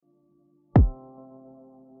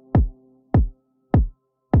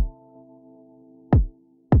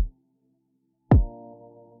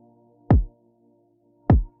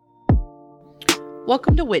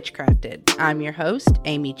Welcome to Witchcrafted. I'm your host,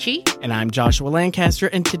 Amy Chi. And I'm Joshua Lancaster,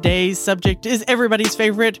 and today's subject is everybody's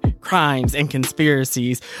favorite, crimes and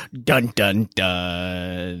conspiracies. Dun, dun,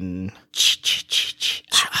 dun.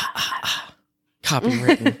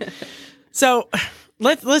 Copywritten. So,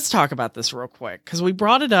 let's talk about this real quick, because we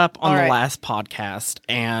brought it up on the last podcast,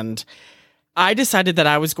 and I decided that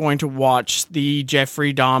I was going to watch the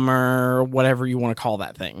Jeffrey Dahmer, whatever you want to call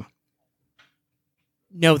that thing.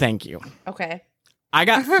 No, thank you. Okay. I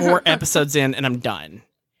got 4 episodes in and I'm done.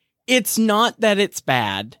 It's not that it's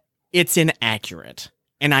bad. It's inaccurate.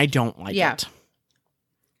 And I don't like it.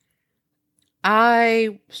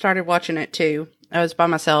 I started watching it too. I was by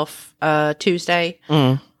myself Tuesday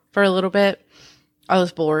for a little bit. I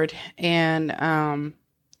was bored. And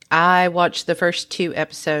I watched the first 2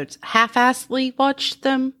 episodes. Half-assedly watched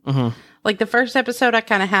them. Mm-hmm. Like the first episode, I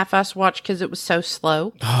kind of half-assed watched because it was so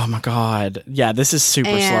slow. Oh my God. Yeah, this is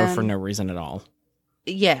super slow for no reason at all.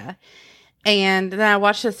 Yeah. And then I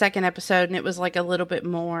watched the second episode and it was like a little bit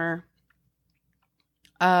more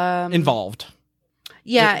involved.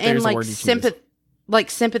 Yeah, and like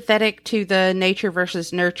sympathetic to the nature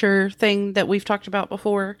versus nurture thing that we've talked about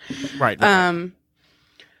before. Right.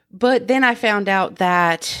 But then I found out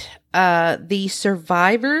that the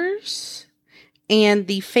survivors and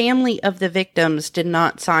the family of the victims did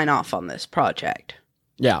not sign off on this project.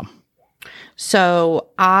 Yeah. So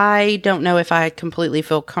I don't know if I completely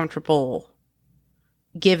feel comfortable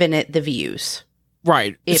giving it the views.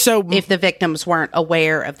 Right. If the victims weren't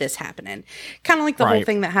aware of this happening. Kind of like the whole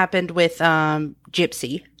thing that happened with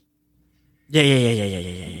Gypsy.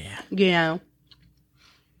 Yeah. You know.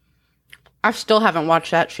 I still haven't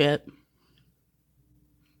watched that shit.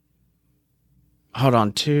 Hold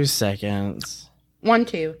on 2 seconds. 1,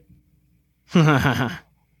 2.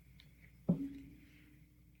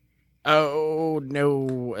 Oh,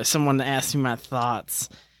 no. Someone asked me my thoughts.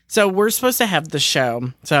 So we're supposed to have the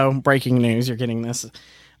show. So breaking news, you're getting this.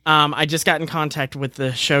 I just got in contact with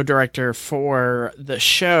the show director for the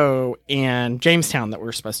show in Jamestown that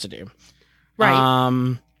we're supposed to do.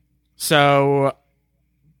 Right. So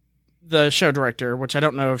the show director, which I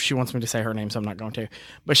don't know if she wants me to say her name, so I'm not going to.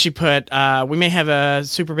 But she put, we may have a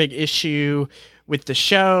super big issue with the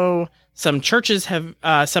show. Some churches have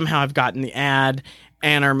somehow have gotten the ad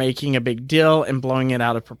and are making a big deal and blowing it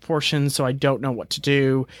out of proportion, so I don't know what to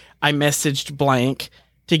do. I messaged Blank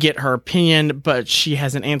to get her opinion, but she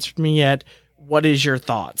hasn't answered me yet. What is your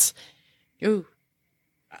thoughts? Ooh.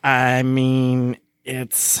 I mean,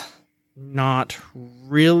 it's not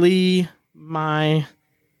really my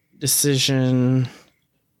decision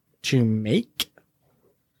to make.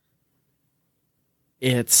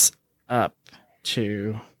 It's up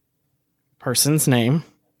to person's name,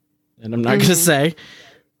 and I'm not going to say,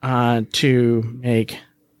 to make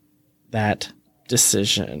that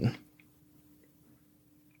decision.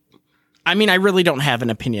 I mean, I really don't have an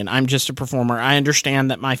opinion. I'm just a performer. I understand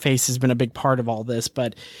that my face has been a big part of all this,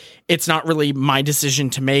 but it's not really my decision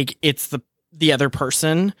to make. It's the other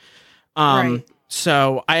person. Right.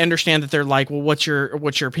 So I understand that they're like, well, what's your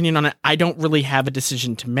opinion on it? I don't really have a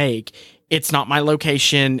decision to make. It's not my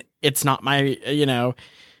location. It's not my, it's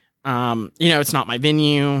not my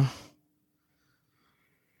venue.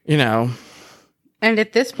 And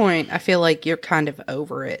at this point, I feel like you're kind of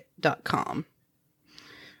over it.com.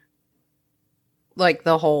 Like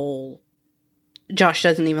the whole Josh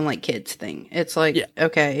doesn't even like kids thing. It's like,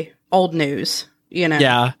 okay, old news,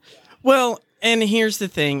 Yeah. Well, and here's the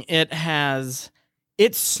thing.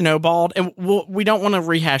 It's snowballed, and we don't want to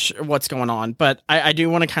rehash what's going on, but I do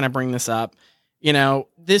want to kind of bring this up.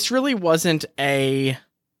 This really wasn't a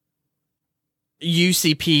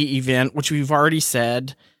UCP event, which we've already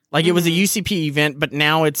said. Like, it was a UCP event, but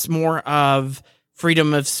now it's more of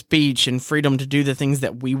freedom of speech and freedom to do the things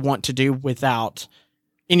that we want to do without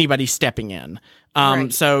anybody stepping in.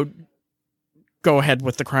 Right. So go ahead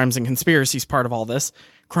with the crimes and conspiracies part of all this.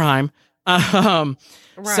 Crime. Right.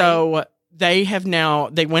 So they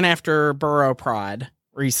went after Borough Pride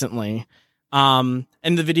recently. And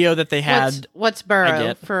the video that they had. What's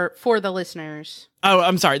Borough for the listeners? Oh,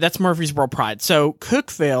 I'm sorry. That's Murfreesboro Pride. So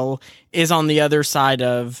Cookeville is on the other side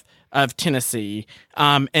of Tennessee.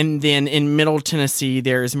 And then in Middle Tennessee,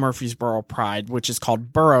 there's Murfreesboro Pride, which is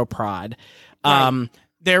called Borough Pride. Right.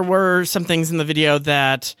 There were some things in the video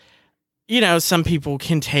that, some people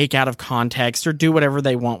can take out of context or do whatever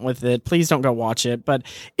they want with it. Please don't go watch it, but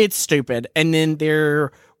it's stupid. And then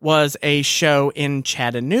there was a show in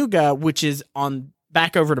Chattanooga, which is on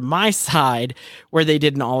back over to my side, where they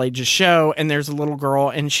did an all ages show. And there's a little girl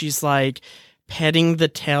and she's like petting the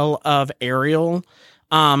tail of Ariel.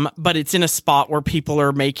 But it's in a spot where people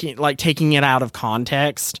are taking it out of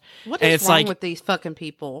context. What and is it's wrong like, with these fucking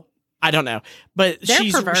people? I don't know, but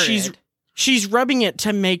They're perverted. she's rubbing it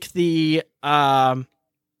to make the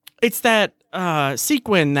it's that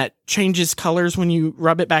sequin that changes colors when you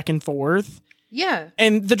rub it back and forth. Yeah.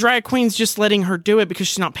 And the drag queen's just letting her do it because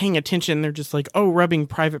she's not paying attention. They're just like, oh, rubbing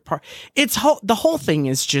private part. The whole thing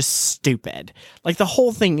is just stupid. Like, the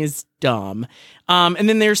whole thing is dumb. And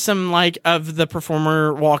then there's some, like, of the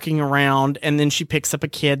performer walking around, and then she picks up a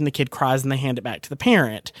kid, and the kid cries, and they hand it back to the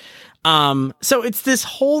parent. So it's this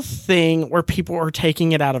whole thing where people are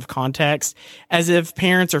taking it out of context as if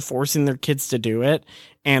parents are forcing their kids to do it,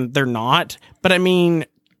 and they're not. But, I mean,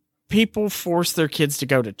 people force their kids to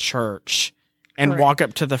go to church and Correct. walk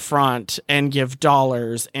up to the front and give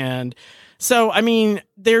dollars. And so, I mean,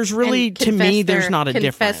 there's really, And to me, there's confess not a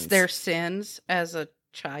difference. Confess their sins as a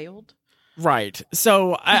child. Right.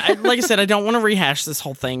 So, I like I said, I don't want to rehash this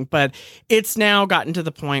whole thing, but it's now gotten to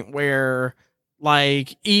the point where,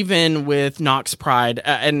 like, even with Knox Pride,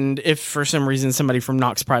 and if for some reason somebody from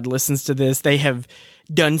Knox Pride listens to this, they have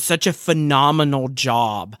done such a phenomenal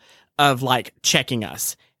job of, like, checking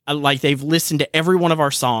us. Like, they've listened to every one of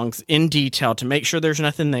our songs in detail to make sure there's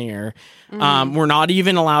nothing there. We're not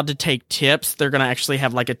even allowed to take tips. They're going to actually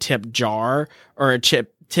have, like, a tip jar or a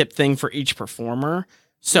tip thing for each performer.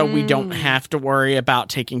 So we don't have to worry about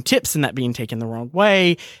taking tips and that being taken the wrong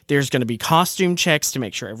way. There's going to be costume checks to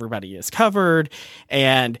make sure everybody is covered.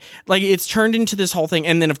 And, like, it's turned into this whole thing.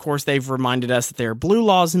 And then, of course, they've reminded us that there are blue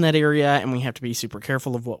laws in that area and we have to be super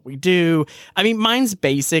careful of what we do. I mean, mine's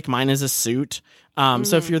basic. Mine is a suit.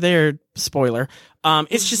 So if you're there, spoiler,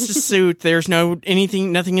 it's just a suit. There's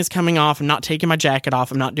nothing is coming off. I'm not taking my jacket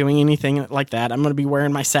off. I'm not doing anything like that. I'm going to be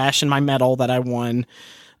wearing my sash and my medal that I won.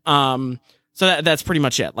 So that's pretty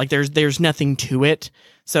much it. Like, there's nothing to it.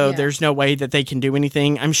 So there's no way that they can do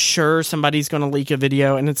anything. I'm sure somebody's going to leak a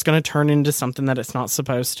video and it's going to turn into something that it's not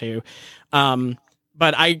supposed to. But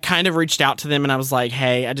I kind of reached out to them and I was like,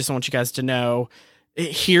 hey, I just want you guys to know,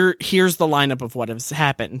 here's the lineup of what has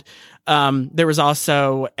happened. There was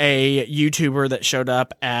also a YouTuber that showed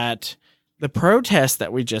up at the protest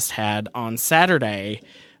that we just had on Saturday.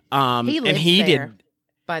 He lives did,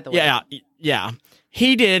 by the way. Yeah.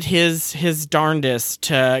 He did his darndest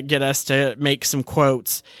to get us to make some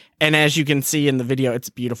quotes. And as you can see in the video, it's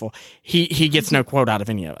beautiful. He gets no quote out of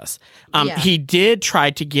any of us. He did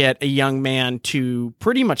try to get a young man to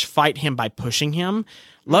pretty much fight him by pushing him.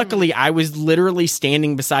 Luckily, I was literally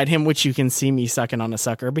standing beside him, which you can see me sucking on a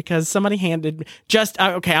sucker because somebody handed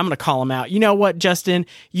okay, I'm going to call him out. You know what, Justin?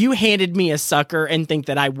 You handed me a sucker and think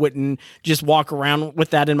that I wouldn't just walk around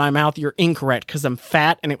with that in my mouth. You're incorrect because I'm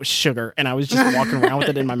fat and it was sugar and I was just walking around with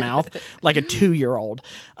it in my mouth like a 2-year-old.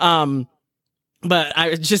 But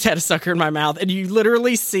I just had a sucker in my mouth and you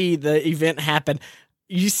literally see the event happen.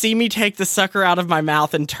 You see me take the sucker out of my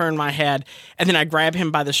mouth and turn my head, and then I grab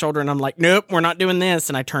him by the shoulder and I'm like, nope, we're not doing this.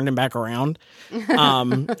 And I turned him back around.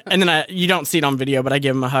 And then you don't see it on video, but I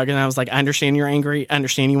give him a hug and I was like, I understand you're angry. I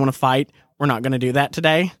understand you want to fight. We're not going to do that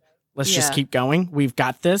today. Let's just keep going. We've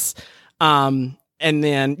got this. And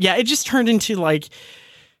then, it just turned into like,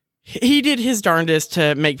 he did his darndest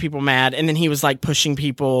to make people mad. And then he was like pushing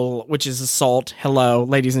people, which is assault. Hello,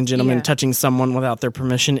 ladies and gentlemen, touching someone without their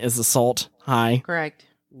permission is assault. Hi. Correct.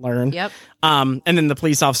 Learn. Yep. And then the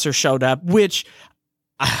police officer showed up, which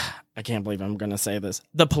I can't believe I'm going to say this.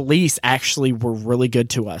 The police actually were really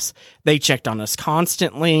good to us. They checked on us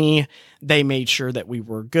constantly. They made sure that we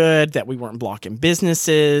were good, that we weren't blocking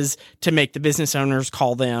businesses, to make the business owners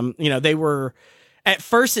call them. You know, they were, at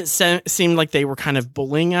first it seemed like they were kind of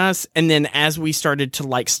bullying us. And then as we started to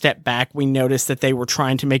like step back, we noticed that they were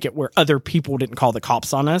trying to make it where other people didn't call the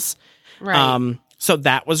cops on us. Right. So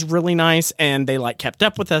that was really nice. And they like kept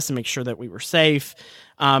up with us and make sure that we were safe.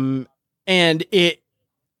 And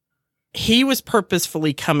he was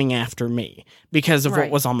purposefully coming after me because of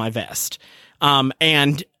what was on my vest.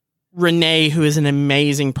 And Renee, who is an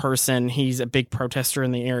amazing person, he's a big protester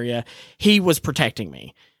in the area, he was protecting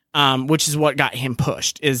me. Which is what got him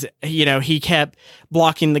pushed, is, you know, he kept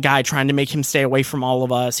blocking the guy, trying to make him stay away from all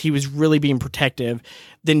of us. He was really being protective.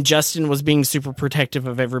 Then Justin was being super protective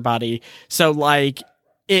of everybody. So like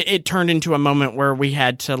it turned into a moment where we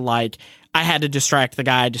had to like, I had to distract the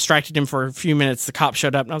guy, distracted him for a few minutes. The cop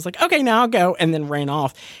showed up and I was like, okay, now I'll go. And then ran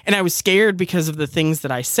off. And I was scared because of the things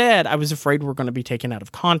that I said. I was afraid we're going to be taken out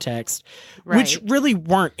of context, which really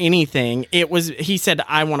weren't anything. It was, he said,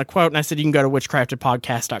 I want a quote. And I said, you can go to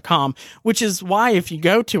witchcraftedpodcast.com, which is why if you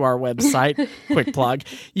go to our website, quick plug,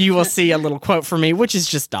 you will see a little quote from me, which is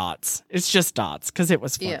just dots. It's just dots because it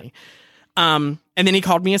was funny. Yeah. And then he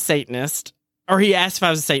called me a Satanist. or he asked if I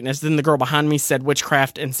was a Satanist. Then the girl behind me said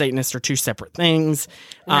witchcraft and Satanist are two separate things.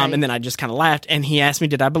 Right. And then I just kind of laughed. And he asked me,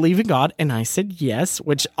 did I believe in God? And I said yes,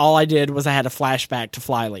 which all I did was I had a flashback to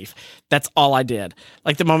Flyleaf. That's all I did.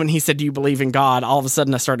 Like the moment he said, do you believe in God? All of a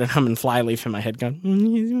sudden I started humming Flyleaf in my head going,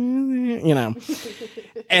 you know.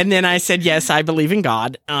 And then I said, yes, I believe in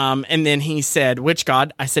God. And then he said, which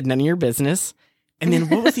God? I said, none of your business. And then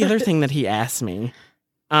what was the other thing that he asked me?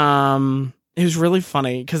 It was really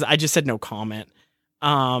funny because I just said no comment.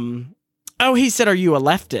 He said, are you a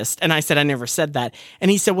leftist? And I said, I never said that.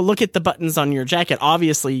 And he said, well, look at the buttons on your jacket.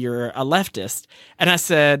 Obviously, you're a leftist. And I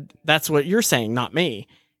said, that's what you're saying, not me.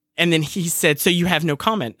 And then he said, so you have no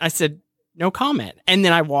comment. I said, no comment. And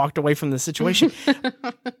then I walked away from the situation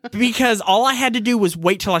because all I had to do was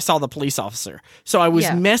wait till I saw the police officer. So I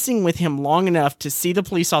was messing with him long enough to see the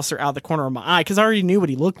police officer out of the corner of my eye because I already knew what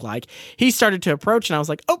he looked like. He started to approach and I was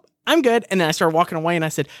like, oh, I'm good. And then I started walking away and I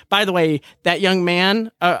said, by the way, that young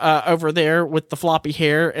man over there with the floppy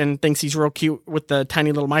hair and thinks he's real cute with the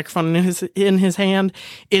tiny little microphone in his hand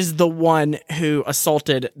is the one who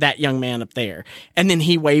assaulted that young man up there. And then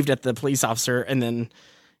he waved at the police officer and then,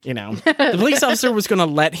 you know, the police officer was going to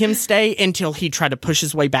let him stay until he tried to push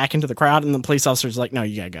his way back into the crowd. And the police officer's like, no,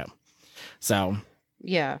 you got to go. So...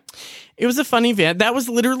 yeah. It was a fun event. That was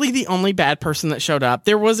literally the only bad person that showed up.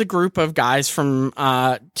 There was a group of guys from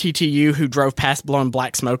TTU who drove past blowing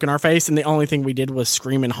black smoke in our face, and the only thing we did was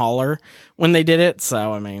scream and holler when they did it.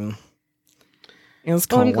 So, I mean, it was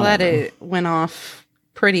cool. Well, I'm glad it went off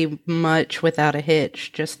pretty much without a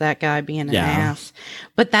hitch, just that guy being an ass.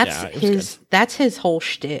 But that's his whole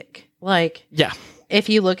shtick. Like, if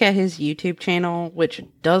you look at his YouTube channel, which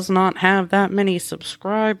does not have that many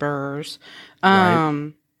subscribers,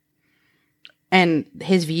 right. And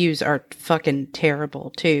his views are fucking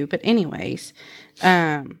terrible too. But anyways,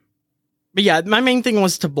 but yeah, my main thing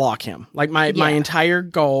was to block him. Like my entire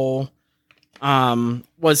goal,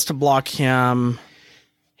 was to block him.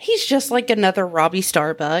 He's just like another Robbie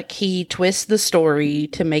Starbuck. He twists the story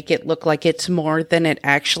to make it look like it's more than it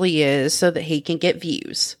actually is so that he can get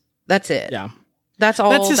views. That's it. Yeah. That's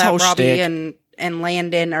all that Robbie shtick. and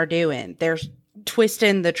Landon are doing. They're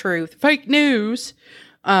twisting the truth. Fake news.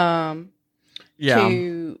 To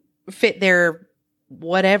fit their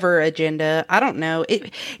whatever agenda. I don't know.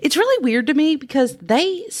 It's really weird to me because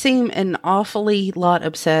they seem an awfully lot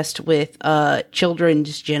obsessed with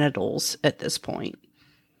children's genitals at this point.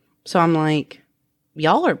 So I'm like,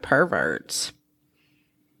 y'all are perverts.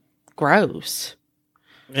 Gross.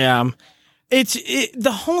 Yeah.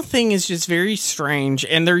 The whole thing is just very strange,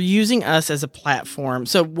 and they're using us as a platform.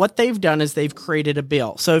 So what they've done is they've created a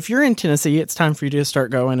bill. So if you're in Tennessee, it's time for you to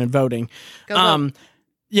start going and voting. Go vote.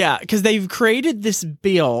 Yeah, because they've created this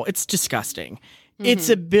bill. It's disgusting. Mm-hmm. It's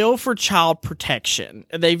a bill for child protection.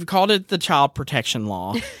 They've called it the Child Protection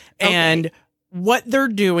Law. Okay. And what they're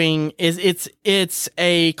doing is it's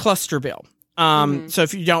a cluster bill. So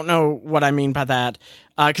if you don't know what I mean by that,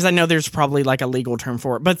 because I know there's probably like a legal term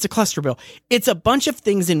for it, but it's a cluster bill. It's a bunch of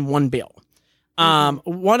things in one bill.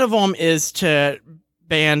 One of them is to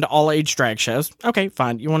ban all age drag shows. Okay,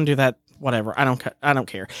 fine. You want to do that? Whatever. I don't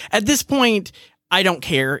care. At this point, I don't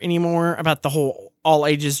care anymore about the whole all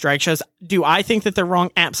ages drag shows. Do I think that they're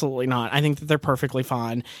wrong? Absolutely not. I think that they're perfectly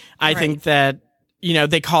fine. I think that,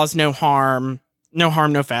 they cause no harm,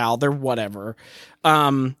 no foul. They're whatever.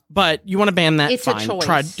 But you want to ban that? It's fine. A choice.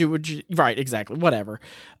 Try to do what right, exactly, whatever.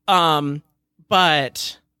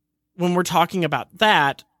 But when we're talking about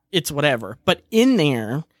that, it's whatever. But in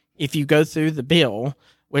there, if you go through the bill,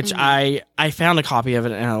 which I found a copy of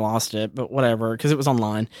it and I lost it, but whatever, because it was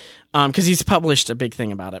online. Because he's published a big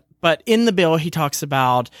thing about it. But in the bill, he talks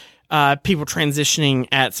about people transitioning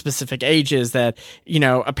at specific ages, that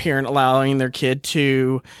a parent allowing their kid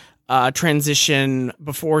to transition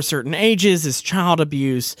before certain ages is child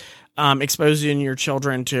abuse. Exposing your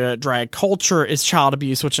children to drag culture is child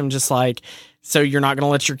abuse, which I'm just like, so you're not going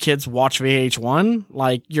to let your kids watch VH1?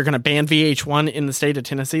 Like, you're going to ban VH1 in the state of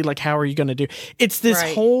Tennessee? Like, how are you going to do? It's this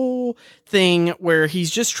whole thing where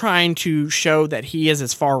he's just trying to show that he is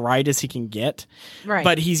as far right as he can get. Right.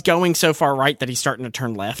 But he's going so far right that he's starting to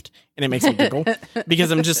turn left. And it makes me giggle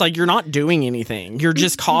because I'm just like, you're not doing anything. You're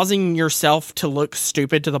just causing yourself to look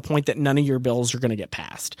stupid to the point that none of your bills are going to get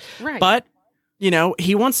passed. Right. But,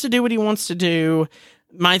 he wants to do what he wants to do.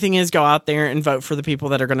 My thing is, go out there and vote for the people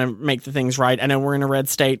that are going to make the things right. I know we're in a red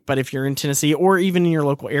state, but if you're in Tennessee or even in your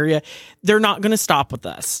local area, they're not going to stop with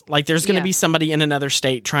us. Like, there's going to be somebody in another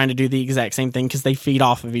state trying to do the exact same thing because they feed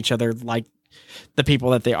off of each other like the people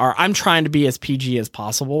that they are. I'm trying to be as PG as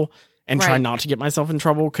possible and try Right. not to get myself in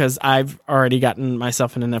trouble because I've already gotten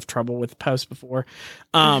myself in enough trouble with posts before.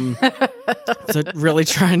 So really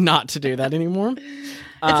try not to do that anymore.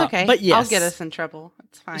 It's okay. But yes. I'll get us in trouble.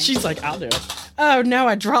 It's fine. She's like, I'll do it. Oh, no,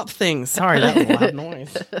 I dropped things. Sorry, that was a loud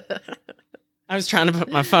noise. I was trying to put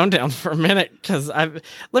my phone down for a minute because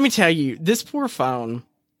let me tell you, this poor phone,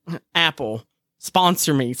 Apple,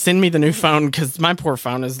 sponsor me. Send me the new phone because my poor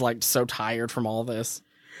phone is like so tired from all this.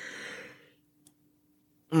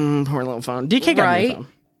 Poor little phone. DK got a new phone.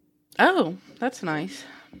 Oh, that's nice.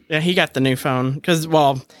 Yeah, he got the new phone because,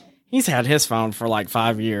 well, he's had his phone for like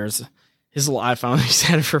 5 years. His little iPhone, he's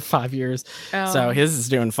had it for 5 years. Oh. So his is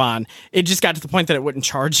doing fine. It just got to the point that it wouldn't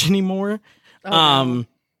charge anymore. Oh, no.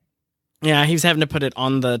 Yeah, he was having to put it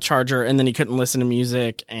on the charger and then he couldn't listen to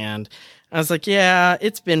music. And I was like, yeah,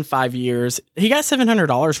 it's been 5 years. He got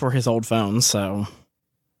 $700 for his old phone. So.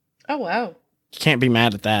 Oh, wow. You can't be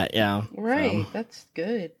mad at that. Yeah. Right. That's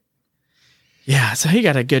good. Yeah. So he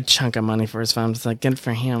got a good chunk of money for his phone. It's like, good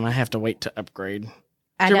for him. I have to wait to upgrade.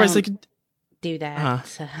 Everybody's like, do that.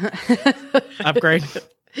 So. Upgrade?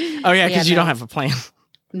 Oh, yeah, because you don't have a plan.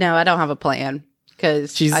 No, I don't have a plan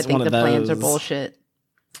because I think the plans are bullshit.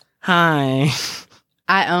 Hi.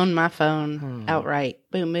 I own my phone outright.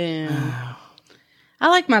 Boom, boom. I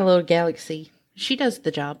like my little Galaxy. She does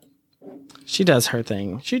the job. She does her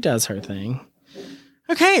thing.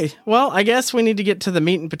 Okay, well, I guess we need to get to the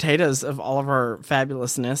meat and potatoes of all of our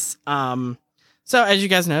fabulousness. So, as you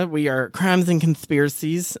guys know, we are Crimes and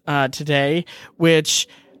Conspiracies today, which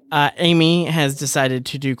Amy has decided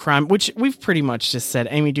to do crime, which we've pretty much just said,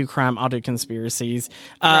 Amy, do crime, I'll do conspiracies.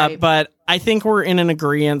 Right. But I think we're in an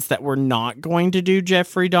agreement that we're not going to do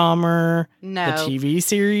Jeffrey Dahmer, No. the TV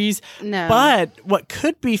series. No. But what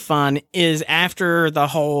could be fun is after the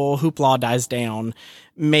whole hoopla dies down,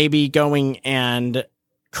 maybe going and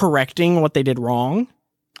correcting what they did wrong.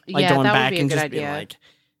 Like going that back would be a and good just idea. being like,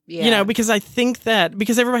 Yeah. you know, because I think that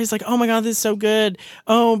because everybody's like, oh my God, this is so good.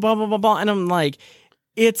 Oh, blah, blah, blah, blah. And I'm like,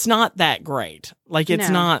 it's not that great. Like, it's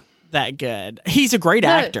No. not that good. He's a great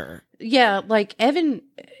actor. Yeah, like Evan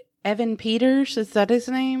Peters, is that his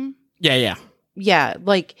name? Yeah. Yeah,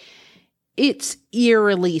 like it's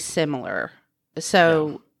eerily similar.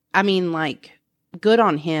 So, I mean, like, good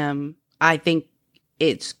on him. I think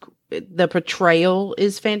the portrayal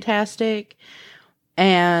is fantastic.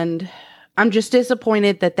 And I'm just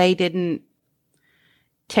disappointed that they didn't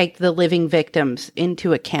take the living victims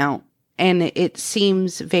into account. And it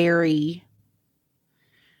seems very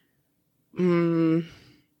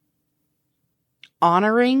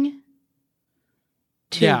honoring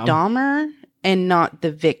to Dahmer and not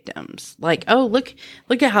the victims. Like, oh, look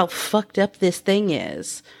at how fucked up this thing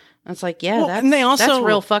is. And it's like, yeah, that's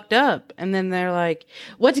real fucked up. And then they're like,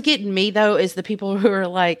 what's getting me though is the people who are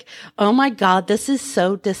like, oh my God, this is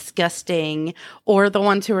so disgusting. Or the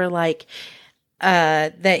ones who are like,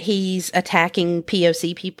 that he's attacking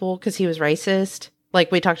POC people because he was racist,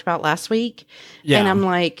 like we talked about last week. Yeah. And I'm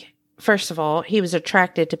like, first of all, he was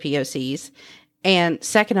attracted to POCs. And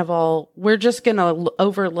second of all, we're just going to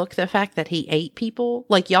overlook the fact that he ate people.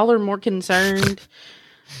 Like, y'all are more concerned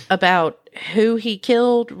about who he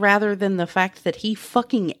killed rather than the fact that he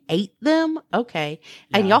fucking ate them. Okay.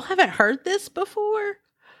 Yeah. And y'all haven't heard this before?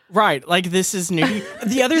 Right. Like, this is new.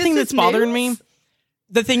 The other thing that's bothering me,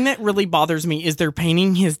 the thing that really bothers me is they're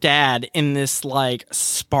painting his dad in this like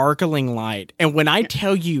sparkling light. And when I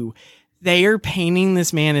tell you they are painting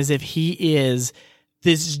this man as if he is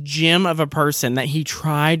this gem of a person that he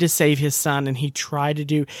tried to save his son and he tried to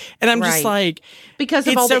do. And I'm just like, because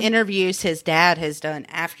of all the interviews his dad has done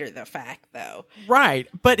after the fact though. Right.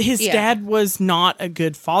 But his dad was not a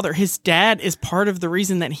good father. His dad is part of the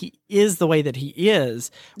reason that he is the way that he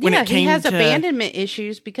is. When it came he has abandonment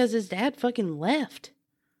issues because his dad fucking left.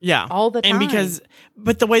 Yeah. All the time. And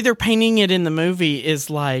but the way they're painting it in the movie is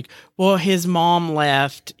like, well, his mom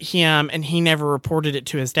left him and he never reported it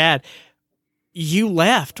to his dad. You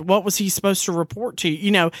left. What was he supposed to report to? You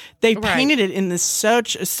know, they painted it in this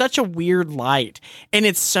such a weird light. And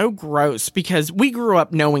it's so gross because we grew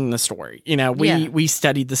up knowing the story. You know, we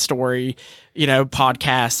studied the story, you know,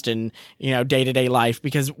 podcast and, you know, day-to-day life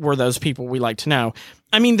because we're those people we like to know.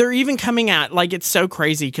 I mean, they're even coming at, like, it's so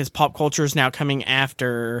crazy because pop culture is now coming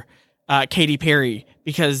after Katy Perry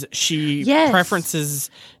because she preferences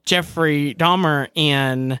Jeffrey Dahmer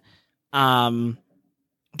in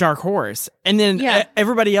Dark Horse. And then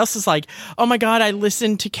everybody else is like, oh my God, I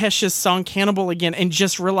listened to Kesha's song Cannibal again and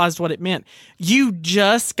just realized what it meant. You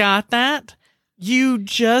just got that? You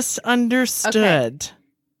just understood.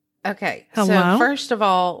 Okay. Hello? So first of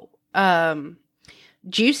all,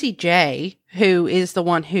 Juicy J, who is the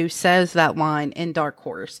one who says that line in Dark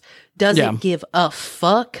Horse, doesn't give a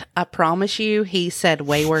fuck. I promise you, he said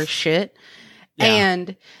way worse shit. Yeah.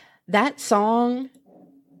 And that song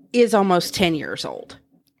is almost 10 years old.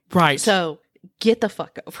 Right. So get the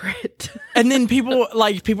fuck over it. And then people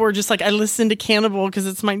were just like, I listened to Cannibal because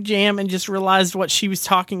it's my jam and just realized what she was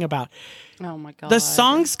talking about. Oh my God. The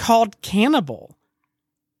song's called Cannibal.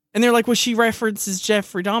 And they're like, well, she references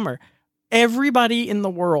Jeffrey Dahmer. Everybody in the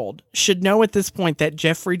world should know at this point that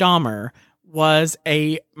Jeffrey Dahmer was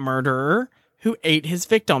a murderer who ate his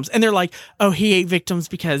victims. And they're like, oh, he ate victims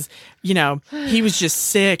because, he was just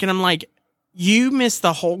sick. And I'm like, you miss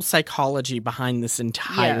the whole psychology behind this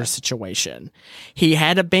entire situation. He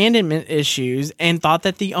had abandonment issues and thought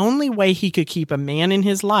that the only way he could keep a man in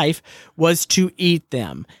his life was to eat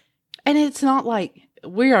them. And it's not like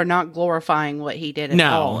we are not glorifying what he did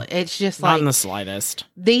at all. It's just like, not in the slightest.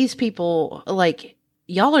 These people, like,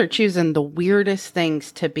 y'all are choosing the weirdest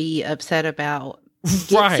things to be upset about.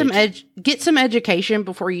 Get some education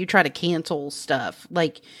before you try to cancel stuff.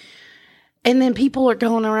 Like, and then people are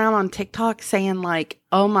going around on TikTok saying like,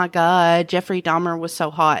 oh my God, Jeffrey Dahmer was so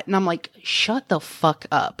hot. And I'm like, shut the fuck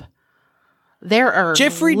up. There are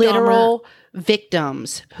literal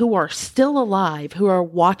victims who are still alive who are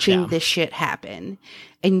watching this shit happen.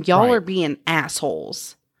 And y'all are being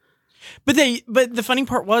assholes. But the funny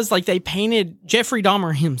part was, like, they painted Jeffrey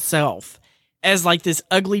Dahmer himself as like this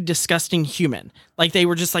ugly, disgusting human. Like, they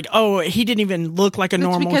were just like, oh, he didn't even look like a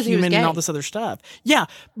normal human and all this other stuff. Yeah.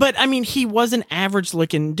 But I mean, he was an average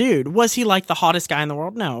looking dude. Was he like the hottest guy in the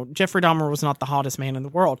world? No. Jeffrey Dahmer was not the hottest man in the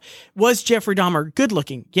world. Was Jeffrey Dahmer good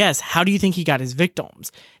looking? Yes. How do you think he got his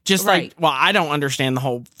victims? Just like, well, I don't understand the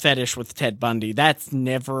whole fetish with Ted Bundy. I've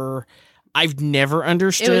never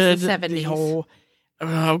understood it was the 70s. The whole,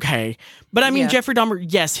 okay. But I mean, Jeffrey Dahmer,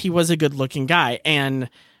 yes, he was a good looking guy. And,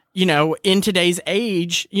 in today's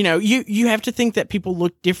age, you have to think that people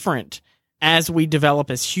look different as we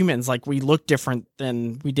develop as humans. Like, we look different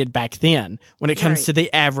than we did back then when it comes to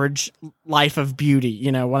the average life of beauty.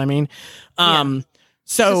 You know what I mean? So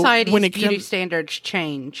society's when beauty standards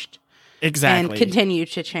changed. Exactly. And continue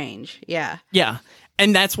to change. Yeah. Yeah.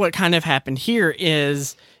 And that's what kind of happened here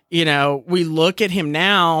is, we look at him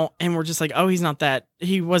now and we're just like, oh,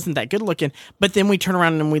 he wasn't that good looking. But then we turn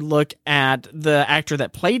around and we look at the actor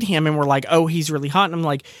that played him and we're like, oh, he's really hot. And I'm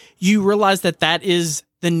like, you realize that is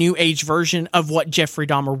the new age version of what Jeffrey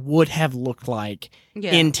Dahmer would have looked like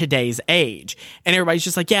in today's age. And everybody's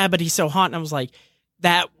just like, yeah, but he's so hot. And I was like,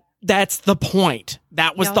 that's the point.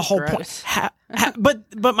 That was the whole point.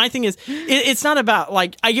 But my thing is, it's not about,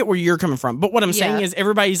 like, I get where you're coming from, but what I'm saying is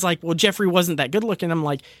everybody's like, well, Jeffrey wasn't that good looking. I'm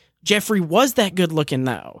like, Jeffrey was that good looking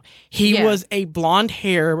though. He was a blonde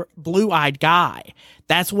hair, blue-eyed guy.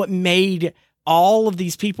 That's what made all of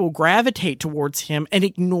these people gravitate towards him and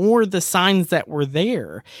ignore the signs that were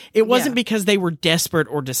there. It wasn't because they were desperate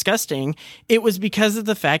or disgusting. It was because of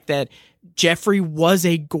the fact that Jeffrey was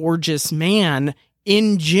a gorgeous man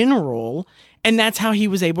in general, and that's how he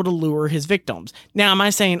was able to lure his victims. Now, am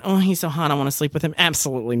I saying, oh, he's so hot, I want to sleep with him?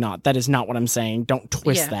 Absolutely not. That is not what I'm saying. Don't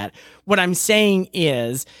twist that. What I'm saying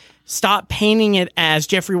is, stop painting it as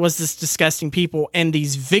Jeffrey was this disgusting people and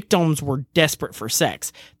these victims were desperate for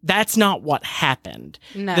sex. That's not what happened.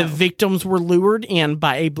 No. The victims were lured in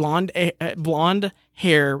by a blonde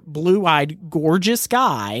hair, blue-eyed, gorgeous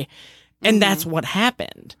guy, and that's what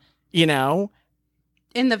happened,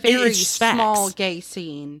 In the very small gay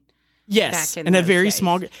scene. Yes, in a very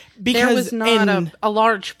small... Because there was not a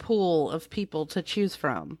large pool of people to choose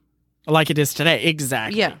from. Like it is today.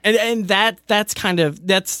 Exactly. Yeah. And that's kind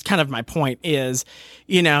of my point is,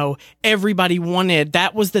 everybody wanted...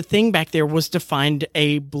 That was the thing back there, was to find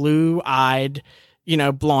a blue-eyed,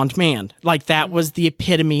 blonde man. Like, that was the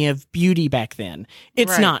epitome of beauty back then.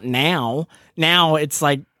 It's not now. Now it's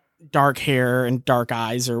like dark hair and dark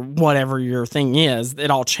eyes or whatever your thing is.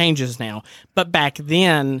 It all changes now. But back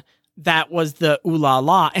then, that was the ooh la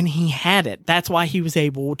la, and he had it. That's why he was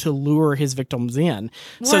able to lure his victims in.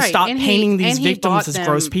 So stop painting these victims as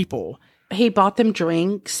gross people. He bought them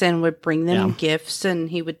drinks and would bring them gifts, and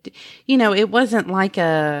he would, it wasn't like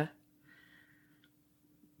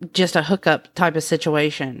just a hookup type of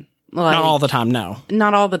situation. Like, not all the time, no.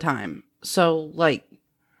 Not all the time. So, like,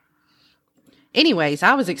 anyways,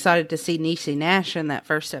 I was excited to see Niecy Nash in that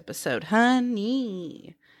first episode.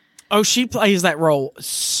 Honey. Oh, she plays that role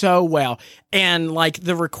so well. And, like,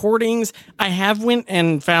 the recordings, I have went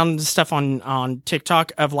and found stuff on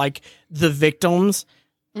TikTok of, like, the victims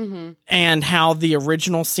and how the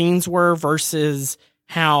original scenes were versus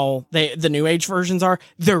how the New Age versions are,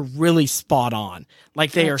 they're really spot on.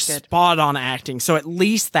 Like they That's are good. spot on acting. So at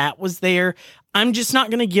least that was there. I'm just not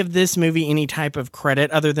going to give this movie any type of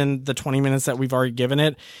credit other than the 20 minutes that we've already given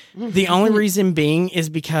it. The only reason being is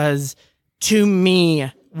because, to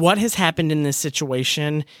me, what has happened in this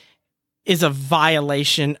situation is a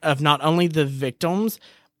violation of not only the victims,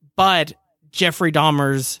 but Jeffrey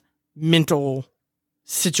Dahmer's mental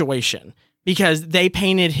situation. Because they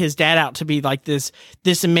painted his dad out to be like this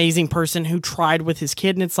amazing person who tried with his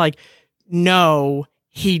kid. And it's like, no,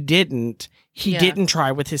 he didn't. He didn't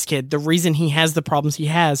try with his kid. The reason he has the problems he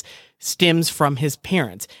has stems from his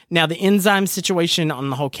parents. Now, the enzyme situation on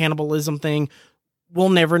the whole cannibalism thing, we'll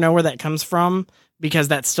never know where that comes from because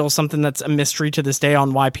that's still something that's a mystery to this day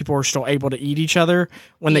on why people are still able to eat each other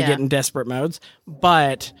when they get in desperate modes.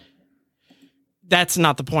 But that's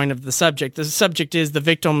not the point of the subject. The subject is the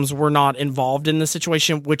victims were not involved in the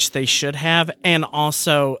situation, which they should have. And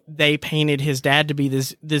also they painted his dad to be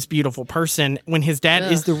this beautiful person when his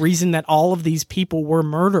dad is the reason that all of these people were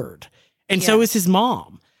murdered. And so is his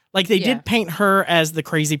mom. Like they did paint her as the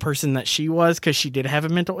crazy person that she was because she did have a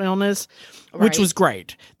mental illness, which was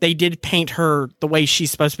great. They did paint her the way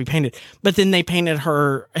she's supposed to be painted. But then they painted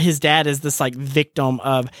his dad as this like victim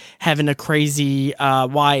of having a crazy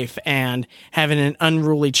wife and having an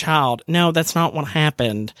unruly child. No, that's not what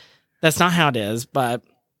happened. That's not how it is. But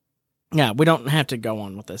yeah, we don't have to go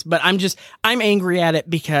on with this. But I'm angry at it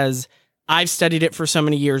because I've studied it for so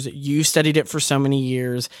many years. You studied it for so many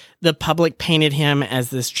years. The public painted him as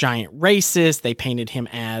this giant racist. They painted him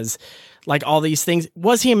as like all these things.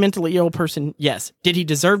 Was he a mentally ill person? Yes. Did he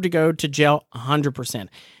deserve to go to jail? 100%.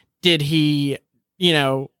 Did he,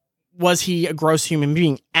 was he a gross human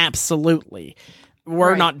being? Absolutely.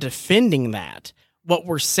 We're not defending that. What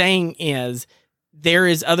we're saying is there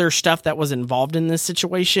is other stuff that was involved in this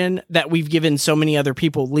situation that we've given so many other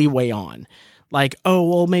people leeway on. Like, oh,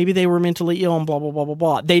 well, maybe they were mentally ill and blah, blah, blah, blah,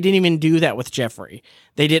 blah. They didn't even do that with Jeffrey.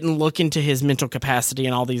 They didn't look into his mental capacity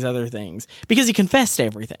and all these other things because he confessed to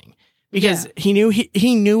everything. Because he knew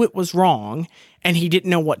he knew it was wrong and he didn't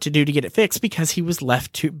know what to do to get it fixed because he was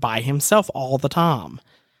left by himself all the time.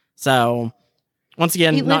 So, once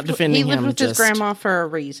again, not defending him. He lived with his grandma for a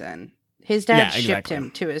reason. His dad shipped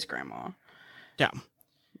him to his grandma. Yeah.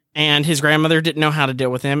 And his grandmother didn't know how to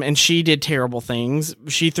deal with him, and she did terrible things.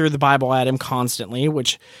 She threw the Bible at him constantly,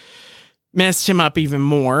 which messed him up even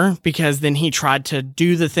more because then he tried to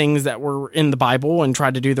do the things that were in the Bible and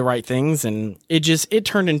tried to do the right things, and it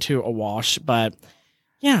turned into a wash. But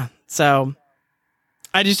yeah, so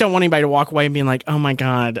I just don't want anybody to walk away and being like, oh my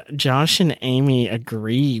God, Josh and Amy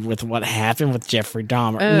agree with what happened with Jeffrey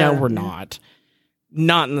Dahmer. No, we're not.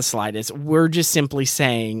 Not in the slightest. We're just simply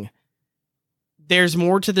saying there's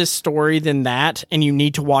more to this story than that, and you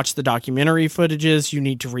need to watch the documentary footages. You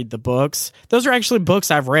need to read the books. Those are actually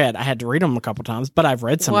books I've read. I had to read them a couple times, but I've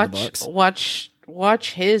read some of the books.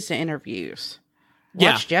 Watch his interviews.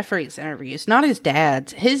 Watch Jeffrey's interviews, not his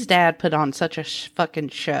dad's. His dad put on such a fucking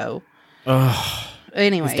show. Ugh.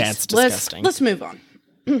 Anyways, his dad's disgusting. Let's move on.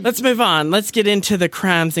 Let's move on. Let's get into the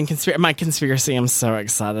crimes and my conspiracy. I'm so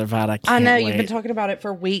excited about it. I know you've been talking about it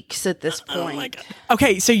for weeks at this point. Oh my God.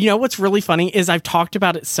 Okay, so you know what's really funny is I've talked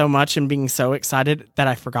about it so much and being so excited that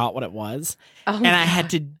I forgot what it was. I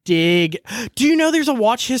had to dig. Do you know there's a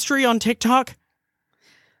watch history on TikTok?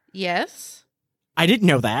 Yes. I didn't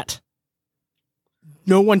know that.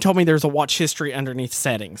 No one told me there's a watch history underneath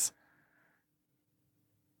settings.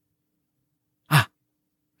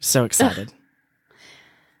 So excited.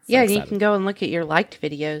 Yeah, you can go and look at your liked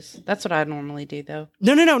videos. That's what I normally do, though.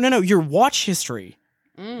 No. Your watch history.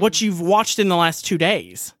 What you've watched in the last 2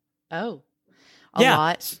 days. Oh. A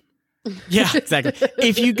lot. Yeah, exactly.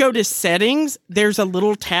 If you go to settings, there's a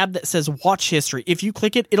little tab that says watch history. If you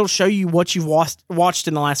click it, it'll show you what you've watched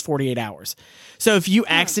in the last 48 hours. So if you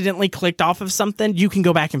accidentally clicked off of something, you can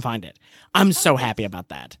go back and find it. I'm so happy about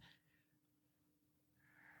that.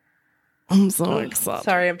 I'm so excited.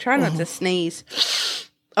 Sorry, I'm trying not to sneeze.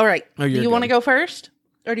 All right. Do you want to go first?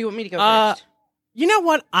 Or do you want me to go first? You know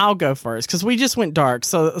what? I'll go first because we just went dark.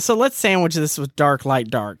 So let's sandwich this with dark, light,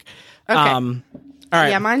 dark. Okay. All right.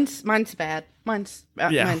 Yeah, mine's bad. Mine's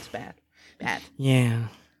bad. Bad. Yeah.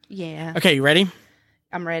 Yeah. Okay, you ready?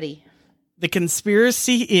 I'm ready. The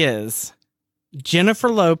conspiracy is Jennifer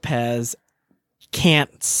Lopez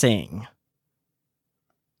can't sing.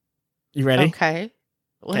 You ready? Okay.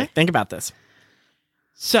 What? Okay, think about this.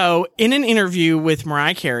 So, in an interview with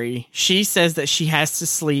Mariah Carey, she says that she has to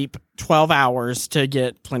sleep 12 hours to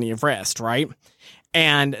get plenty of rest, right?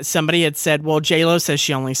 And somebody had said, well, J-Lo says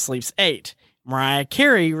she only sleeps 8. Mariah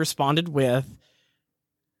Carey responded with,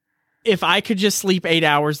 if I could just sleep 8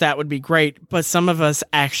 hours, that would be great. But some of us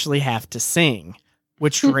actually have to sing,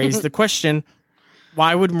 which raised the question,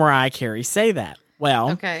 why would Mariah Carey say that?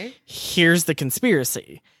 Well, here's the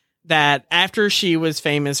conspiracy. That after she was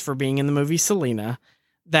famous for being in the movie Selena,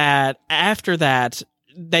 that after that,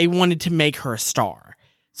 they wanted to make her a star.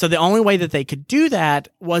 So the only way that they could do that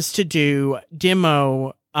was to do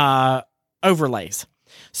demo overlays.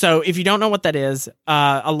 So if you don't know what that is,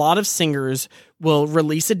 a lot of singers will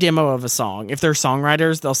release a demo of a song. If they're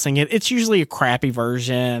songwriters, they'll sing it. It's usually a crappy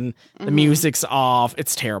version. The music's off.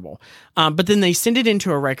 It's terrible. But then they send it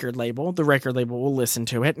into a record label. The record label will listen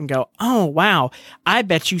to it and go, oh, wow, I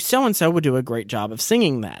bet you so-and-so would do a great job of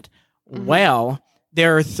singing that. Well,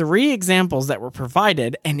 there are 3 examples that were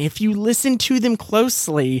provided. And if you listen to them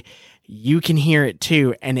closely, you can hear it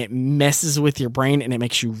too. And it messes with your brain and it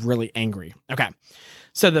makes you really angry. Okay.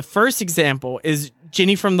 So the first example is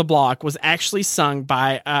Jenny from the Block was actually sung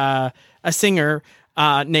by a singer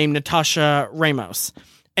named Natasha Ramos.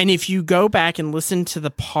 And if you go back and listen to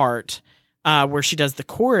the part where she does the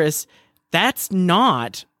chorus, that's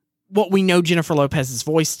not what we know Jennifer Lopez's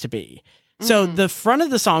voice to be. So the front of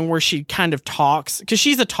the song where she kind of talks, because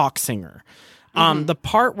she's a talk singer, the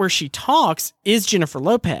part where she talks is Jennifer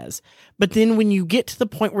Lopez. But then when you get to the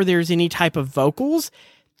point where there's any type of vocals,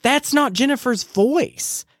 that's not Jennifer's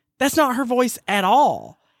voice. That's not her voice at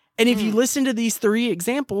all. And if you listen to these 3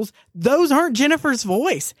 examples, those aren't Jennifer's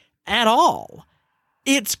voice at all.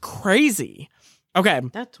 It's crazy. Okay.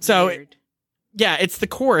 That's weird. Yeah, it's the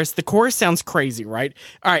chorus. The chorus sounds crazy, right?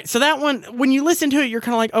 All right. So that one, when you listen to it, you're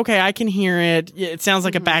kind of like, okay, I can hear it. It sounds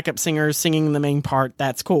like a backup singer singing the main part.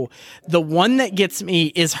 That's cool. The one that gets me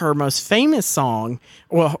is her most famous song,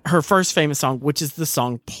 well, her first famous song, which is the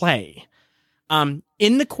song Play.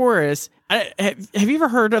 In the chorus, have you ever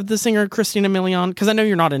heard of the singer Christina Milian? Because I know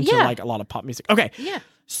you're not into like a lot of pop music. Okay. Yeah.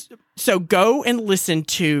 So go and listen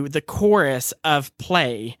to the chorus of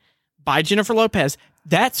Play by Jennifer Lopez.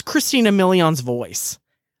 That's Christina Milian's voice.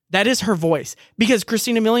 That is her voice. Because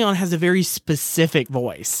Christina Milian has a very specific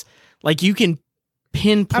voice. Like you can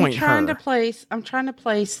pinpoint her. I'm trying to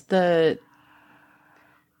place the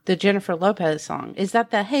Jennifer Lopez song. Is that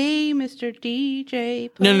the Hey Mr. DJ?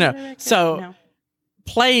 No. So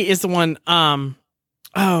Play is the one.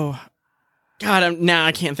 Oh God, now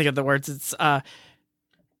I can't think of the words. It's oh,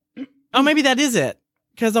 maybe that is it.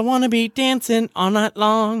 Because I want to be dancing all night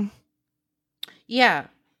long. Yeah.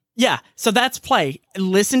 Yeah. So that's Play.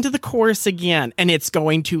 Listen to the chorus again, and it's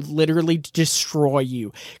going to literally destroy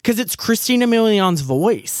you because it's Christina Milian's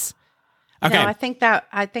voice. Okay. No, I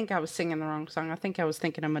think I was singing the wrong song. I think I was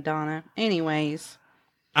thinking of Madonna. Anyways.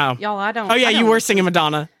 Oh. Y'all, I don't. Oh, yeah, you were singing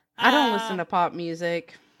Madonna. I don't listen to pop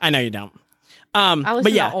music. I know you don't. I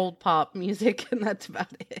listen to old pop music, and that's about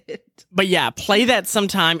it. But yeah, play that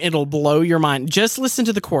sometime. It'll blow your mind. Just listen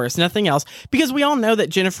to the chorus, nothing else. Because we all know that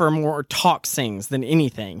Jennifer more talk sings than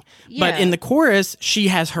anything. Yeah. But in the chorus, she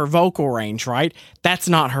has her vocal range, right? That's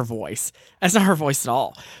not her voice. That's not her voice at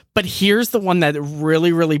all. But here's the one that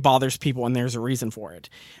really, really bothers people, and there's a reason for it.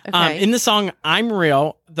 Okay. In the song I'm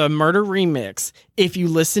Real, the Murder remix, if you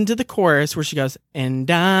listen to the chorus where she goes,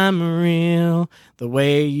 and I'm real, the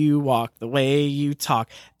way you walk, the way you talk,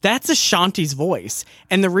 that's Ashanti's voice.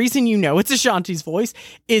 And the reason you know it's Ashanti's voice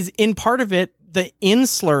is in part of it, the N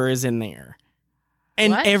slur is in there.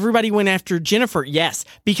 And everybody went after Jennifer. Yes,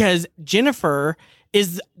 because Jennifer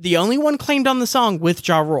is the only one claimed on the song with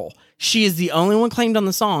Ja Rule. She is the only one claimed on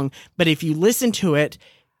the song, but if you listen to it,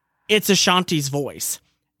 it's Ashanti's voice,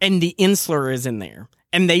 and the N slur is in there.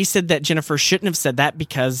 And they said that Jennifer shouldn't have said that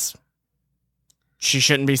because she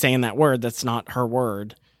shouldn't be saying that word. That's not her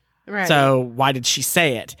word. Right. So why did she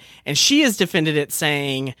say it? And she has defended it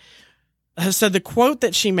saying, so the quote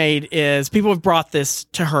that she made is, people have brought this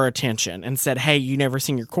to her attention and said, hey, you never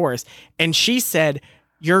sing your chorus. And she said,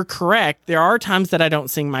 you're correct. There are times that I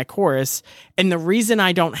don't sing my chorus. And the reason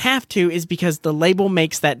I don't have to is because the label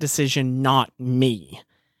makes that decision, not me.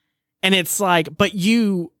 And it's like, but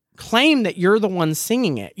you claim that you're the one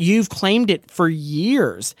singing it. You've claimed it for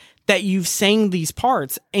years that you've sang these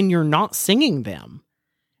parts and you're not singing them.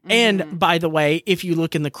 Mm-hmm. And by the way, if you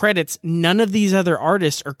look in the credits, none of these other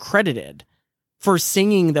artists are credited for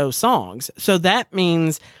singing those songs. So that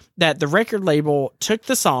means that the record label took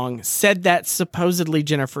the song, said that supposedly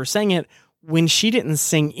Jennifer sang it when she didn't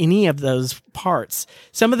sing any of those parts.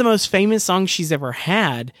 Some of the most famous songs she's ever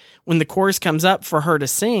had, when the chorus comes up for her to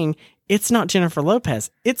sing, it's not Jennifer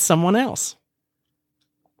Lopez. It's someone else.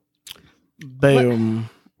 Boom.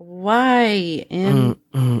 Why?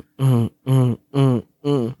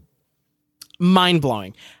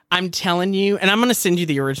 Mind-blowing. I'm telling you, and I'm going to send you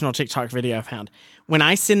the original TikTok video I found. When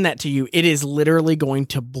I send that to you, it is literally going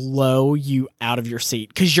to blow you out of your seat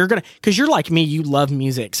because you're like me. You love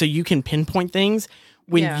music, so you can pinpoint things.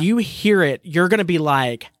 When you hear it, you're going to be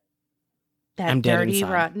like, "That dirty,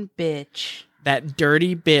 rotten bitch." That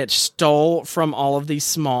dirty bitch stole from all of these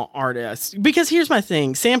small artists. Because here's my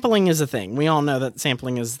thing: sampling is a thing. We all know that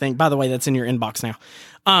sampling is a thing. By the way, that's in your inbox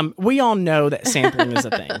now. We all know that sampling is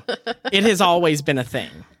a thing. It has always been a thing.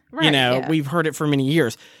 Right, we've heard it for many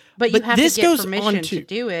years. But you have to get permission to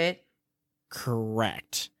do it.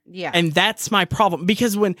 Correct. Yeah. And that's my problem.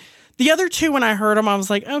 Because when the other two, when I heard them, I was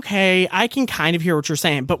like, okay, I can kind of hear what you're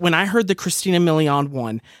saying. But when I heard the Christina Milian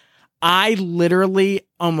one, I literally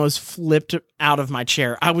almost flipped out of my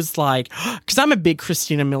chair. I was like, because I'm a big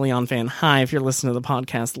Christina Milian fan. Hi, if you're listening to the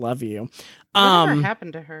podcast, love you. Whatever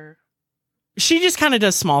happened to her? She just kind of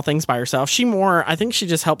does small things by herself. I think she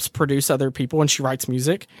just helps produce other people when she writes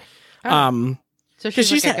music. Oh. So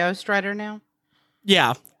she's like a ghostwriter now?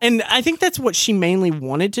 Yeah. And I think that's what she mainly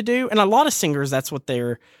wanted to do. And a lot of singers, that's what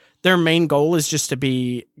their main goal is, just to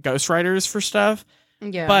be ghostwriters for stuff.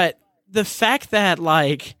 Yeah. But the fact that,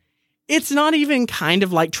 like, it's not even kind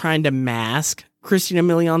of like trying to mask Christina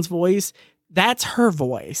Milian's voice. That's her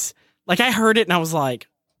voice. Like, I heard it and I was like,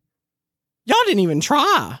 y'all didn't even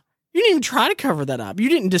try. You didn't even try to cover that up. You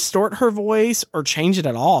didn't distort her voice or change it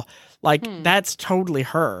at all. Like, that's totally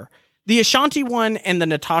her. The Ashanti one and the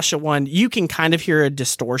Natasha one, you can kind of hear a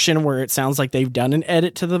distortion where it sounds like they've done an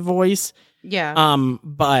edit to the voice. Yeah.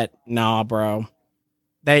 But nah, bro.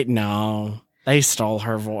 They stole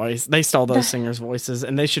her voice. They stole those singers' voices,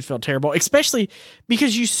 and they should feel terrible, especially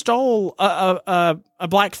because you stole a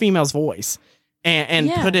black female's voice and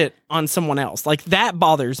put it on someone else. Like, that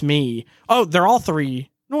bothers me. Oh, they're all three.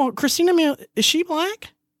 No, Christina, is she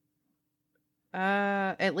black?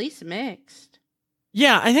 At least mixed.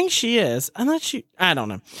 Yeah, I think she is. I don't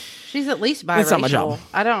know. She's at least biracial. That's not my job.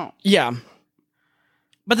 I don't. Yeah.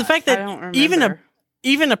 But the fact that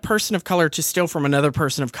even a person of color to steal from another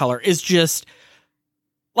person of color is just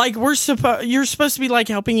like, you're supposed to be like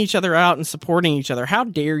helping each other out and supporting each other. How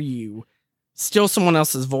dare you steal someone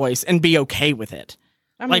else's voice and be okay with it?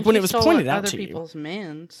 I mean, like when it was pointed out to you. Other people's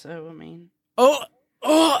men, so I mean.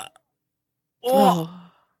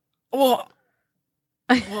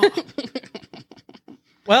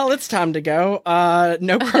 Well, it's time to go.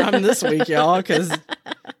 No crime this week, y'all, because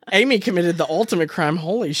Amy committed the ultimate crime.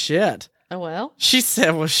 Holy shit. Oh, well. She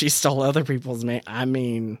said, she stole other people's man. I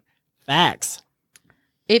mean, facts.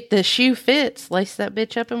 If the shoe fits, lace that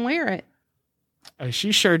bitch up and wear it. Oh,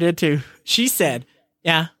 she sure did, too. She said,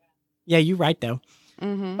 yeah, you're right, though.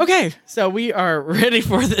 Mm-hmm. Okay, so we are ready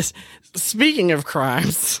for this. Speaking of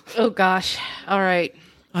crimes. Oh, gosh. All right.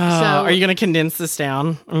 Are you going to condense this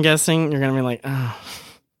down? I'm guessing you're going to be like, oh.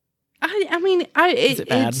 I mean, is it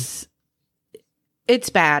bad? It's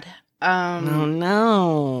bad. Oh,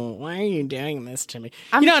 no. Why are you doing this to me?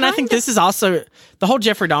 And I think this is also, the whole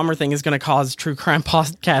Jeffrey Dahmer thing is going to cause True Crime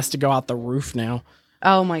Podcast to go out the roof now.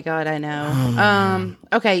 Oh, my God, I know.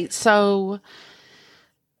 Okay, so...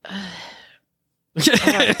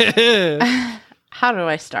 how do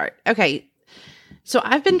I start? Okay, so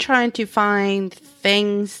I've been trying to find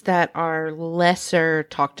things that are lesser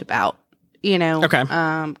talked about, Okay.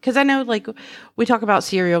 Because I know, like, we talk about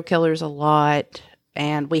serial killers a lot,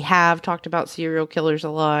 and we have talked about serial killers a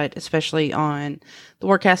lot, especially on the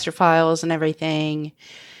Warcaster Files and everything.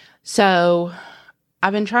 So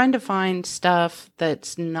I've been trying to find stuff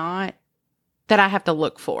that's not, that I have to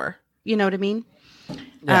look for. You know what I mean?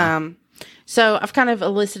 Yeah. So I've kind of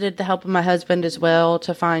elicited the help of my husband as well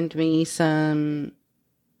to find me some,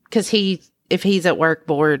 because if he's at work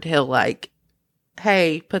bored, he'll like,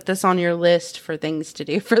 hey, put this on your list for things to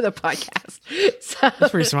do for the podcast. So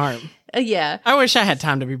that's pretty smart. Yeah. I wish I had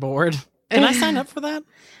time to be bored. Can I sign up for that?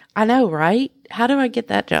 I know, right? How do I get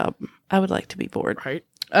that job? I would like to be bored. Right.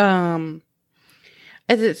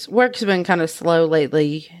 It's work's been kind of slow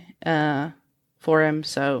lately, for him,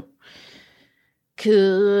 so.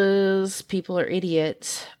 Cause people are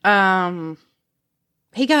idiots.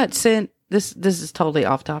 He got sent, this is totally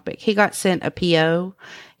off topic. He got sent a PO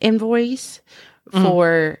invoice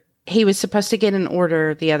for, he was supposed to get an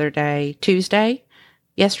order the other day,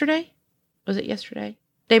 yesterday? Was it yesterday?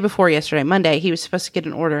 Day before yesterday, Monday. He was supposed to get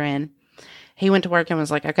an order in. He went to work and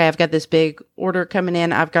was like, okay, I've got this big order coming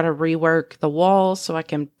in. I've got to rework the walls so I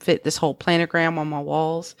can fit this whole planogram on my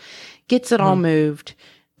walls. Gets it all moved.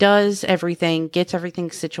 Does everything, gets everything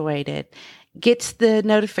situated, gets the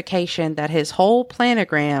notification that his whole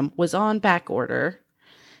planogram was on back order.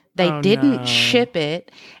 They didn't ship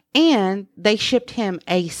it. And they shipped him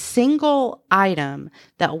a single item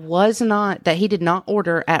that he did not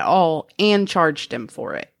order at all and charged him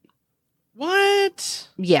for it. What?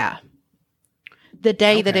 Yeah. The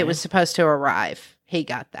day that it was supposed to arrive, he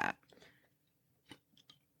got that.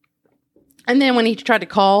 And then when he tried to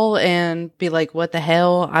call and be like, what the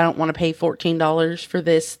hell? I don't want to pay $14 for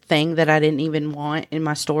this thing that I didn't even want in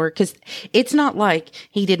my store. Because it's not like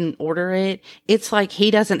he didn't order it. It's like he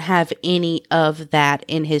doesn't have any of that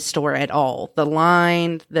in his store at all. The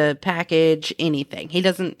line, the package, anything. He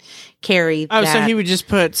doesn't carry that. Oh, so he would just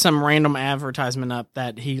put some random advertisement up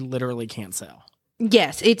that he literally can't sell.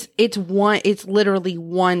 Yes, it's literally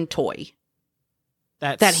one toy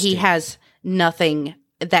that he has nothing,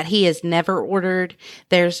 that he has never ordered.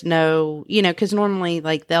 There's no, because normally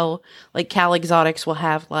like Cal Exotics will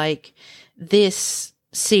have like this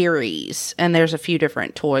series and there's a few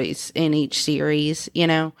different toys in each series,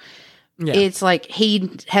 Yeah. It's like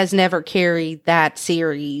he has never carried that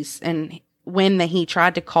series. And when he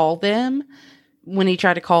tried to call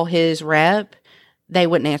his rep, they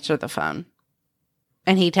wouldn't answer the phone.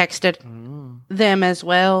 And he texted them as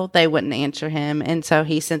well. They wouldn't answer him. And so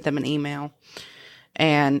he sent them an email.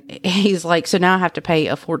 And he's like, so now I have to pay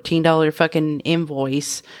a $14 fucking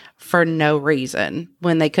invoice for no reason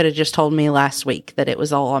when they could have just told me last week that it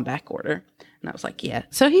was all on back order. And I was like, yeah.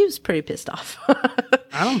 So he was pretty pissed off.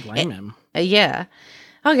 I don't blame him. Yeah.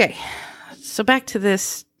 Okay. So back to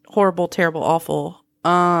this horrible, terrible, awful.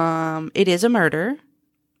 It is a murder.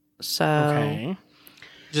 So. Okay.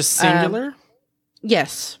 Just singular?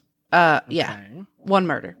 Yes. Yeah. One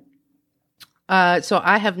murder. So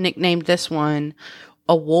I have nicknamed this one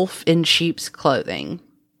A Wolf in Sheep's Clothing.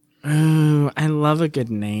 Ooh, I love a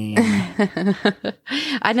good name.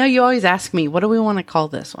 I know you always ask me, what do we want to call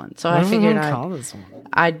this one? So I figured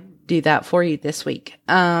I'd do that for you this week.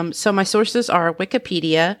 So my sources are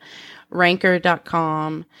Wikipedia,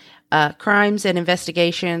 Ranker.com,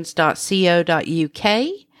 crimesandinvestigations.co.uk,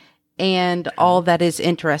 and all that is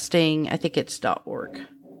interesting, I think it's .org.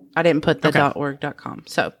 I didn't put the .org.com.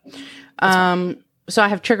 So, so I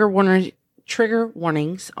have trigger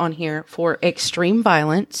warnings on here for extreme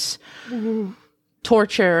violence,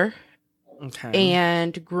 torture,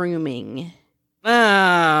 and grooming. Oh,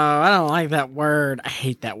 I don't like that word. I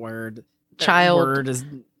hate that word. Child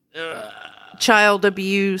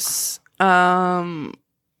abuse.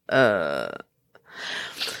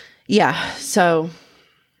 Yeah. So.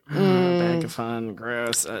 Bag of fun.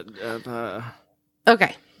 Gross.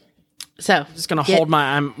 Okay. So. I'm just going to hold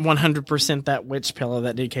I'm 100% that witch pillow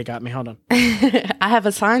that DK got me. Hold on. I have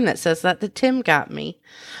a sign that says that Tim got me.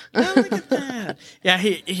 Oh, look at that. Yeah,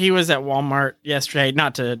 he was at Walmart yesterday,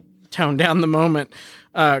 not to tone down the moment,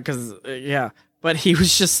 because, but he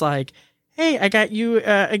was just like, hey, I got you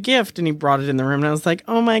a gift, and he brought it in the room, and I was like,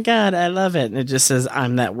 oh my God, I love it. And it just says,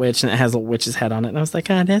 I'm that witch, and it has a witch's head on it, and I was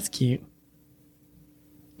like, oh, that's cute.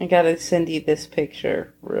 I gotta send you this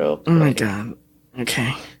picture real quick. Oh my God.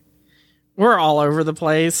 Okay. We're all over the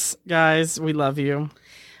place, guys. We love you.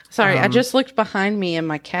 Sorry, I just looked behind me and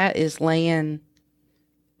my cat is laying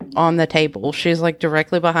on the table. She's like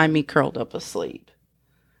directly behind me, curled up asleep.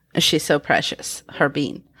 And she's so precious, her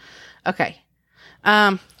bean. Okay.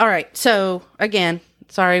 All right. So again,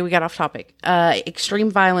 sorry, we got off topic. Extreme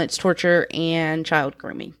violence, torture, and child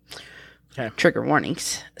grooming. Okay. Trigger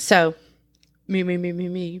warnings. So,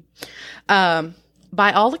 me.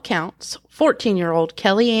 By all accounts, 14-year-old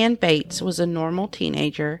Kellyanne Bates was a normal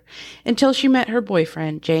teenager until she met her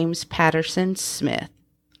boyfriend, James Patterson Smith.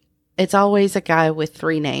 It's always a guy with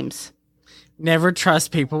 3 names. Never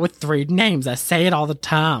trust people with 3 names. I say it all the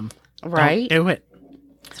time. Right? Don't do it.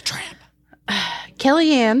 It's a trap.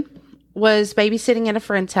 Kellyanne was babysitting at a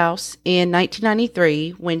friend's house in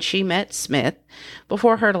 1993 when she met Smith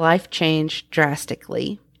before her life changed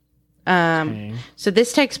drastically. So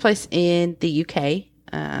this takes place in the UK,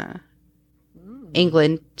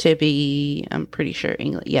 England to be, I'm pretty sure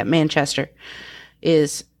England. Yeah, Manchester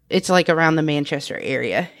it's like around the Manchester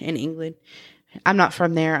area in England. I'm not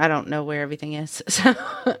from there. I don't know where everything is. So,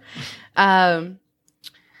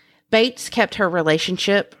 Bates kept her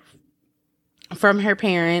relationship from her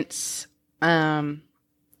parents, for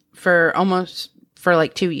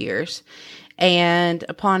like 2 years. And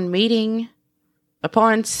upon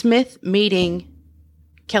Smith meeting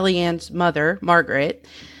Kellyanne's mother, Margaret,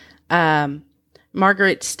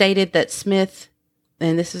 Margaret stated that Smith,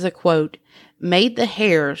 and this is a quote, made the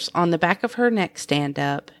hairs on the back of her neck stand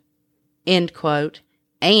up, end quote,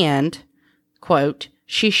 and, quote,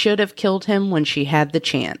 she should have killed him when she had the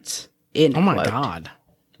chance, end quote. Oh my God.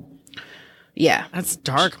 Yeah. That's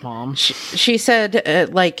dark, Mom. She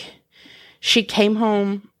said, she came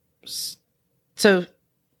home So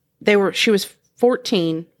she was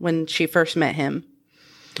 14 when she first met him.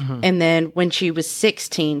 Mm-hmm. And then when she was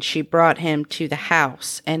 16, she brought him to the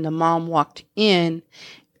house, and the mom walked in,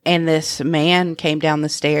 and this man came down the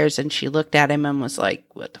stairs, and she looked at him and was like,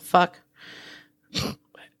 what the fuck?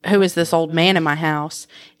 Who is this old man in my house?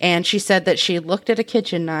 And she said that she looked at a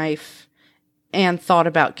kitchen knife and thought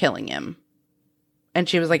about killing him. And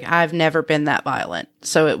she was like, I've never been that violent.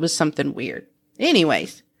 So it was something weird.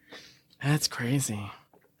 Anyways. That's crazy.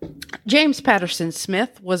 James Patterson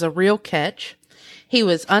Smith was a real catch. He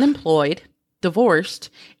was unemployed, divorced,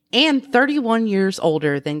 and 31 years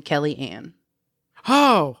older than Kelly Ann.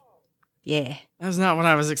 Oh. Yeah. That's not what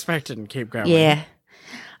I was expecting. Keep going. Yeah.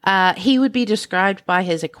 He would be described by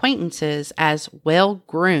his acquaintances as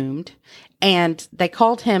well-groomed, and they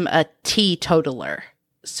called him a teetotaler.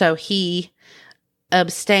 So he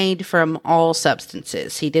abstained from all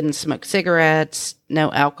substances. He didn't smoke cigarettes, no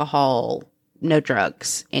alcohol, no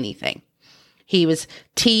drugs, anything. He was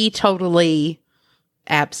teetotally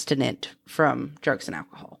abstinent from drugs and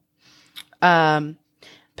alcohol.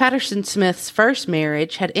 Patterson Smith's first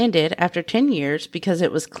marriage had ended after 10 years because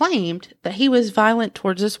it was claimed that he was violent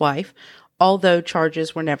towards his wife, although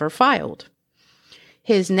charges were never filed.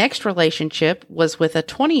 His next relationship was with a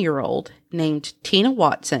 20-year-old named Tina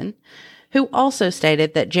Watson, who also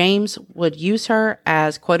stated that James would use her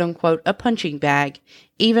as quote-unquote a punching bag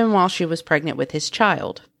even while she was pregnant with his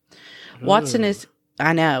child. Watson is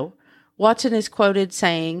quoted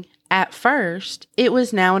saying, "At first, it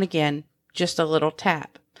was now and again just a little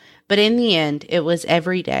tap. But in the end, it was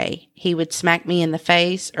every day. He would smack me in the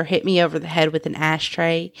face or hit me over the head with an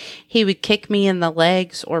ashtray. He would kick me in the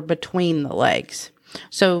legs or between the legs."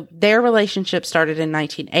 So their relationship started in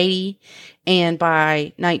 1980, and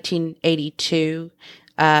by 1982,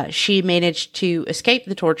 she managed to escape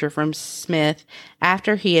the torture from Smith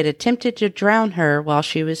after he had attempted to drown her while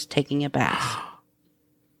she was taking a bath.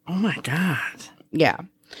 Oh my God. Yeah.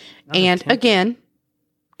 And again,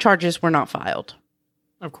 charges were not filed.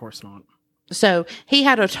 Of course not. So he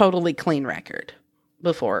had a totally clean record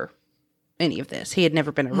before any of this. He had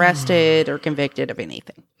never been arrested or convicted of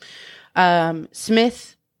anything.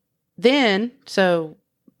 Smith then, so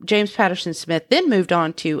James Patterson Smith then moved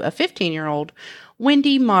on to a 15-year-old,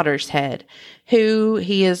 Wendy Mottershead, who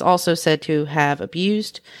he is also said to have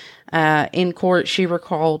abused. In court, she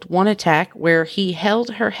recalled one attack where he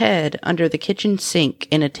held her head under the kitchen sink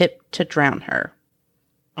in a attempt to drown her.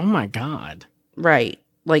 Oh my God. Right.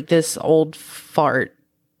 Like this old fart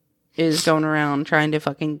is going around trying to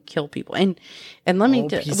fucking kill people. And let me,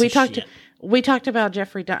 we talked about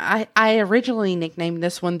Jeffrey Dahmer. I originally nicknamed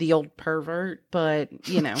this one the old pervert, but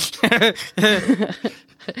you know, I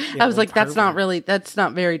was like, that's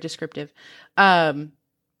not very descriptive. We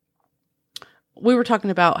were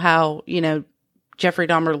talking about how, you know, Jeffrey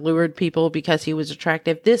Dahmer lured people because he was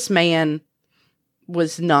attractive. This man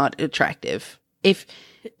was not attractive.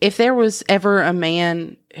 If there was ever a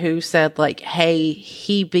man who said like, hey,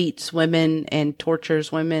 he beats women and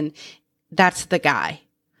tortures women, that's the guy.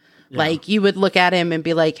 Yeah. Like you would look at him and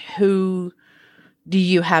be like, who do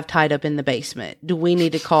you have tied up in the basement? Do we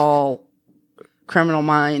need to call Criminal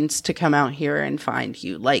Minds to come out here and find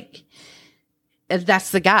you? Like,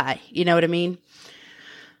 that's the guy. You know what I mean?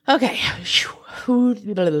 Okay.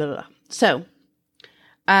 So,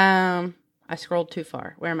 I scrolled too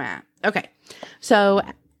far. Where am I at? Okay. So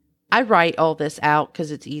I write all this out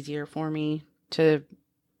because it's easier for me to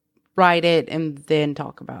write it and then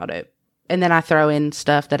talk about it. And then I throw in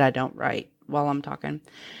stuff that I don't write while I'm talking.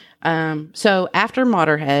 So after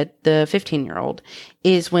Mottershead, the 15-year-old,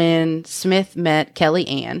 is when Smith met Kelly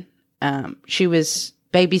Ann. She was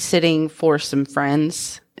babysitting for some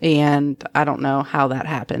friends, and I don't know how that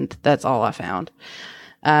happened. That's all I found.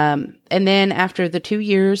 And then after the 2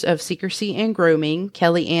 years of secrecy and grooming,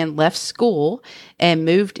 Kelly Ann left school and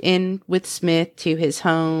moved in with Smith to his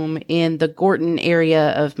home in the Gorton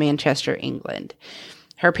area of Manchester, England.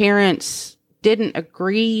 Her parents didn't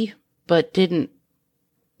agree, but didn't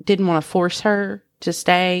want to force her to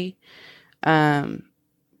stay.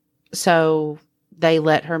 So they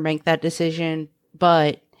let her make that decision,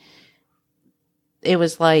 but it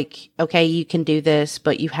was like, okay, you can do this,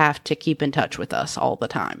 but you have to keep in touch with us all the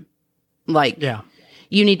time. Like, yeah,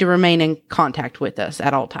 you need to remain in contact with us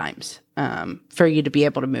at all times, for you to be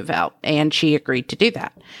able to move out. And she agreed to do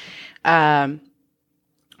that.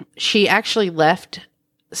 She actually left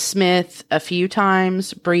Smith a few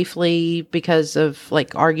times briefly because of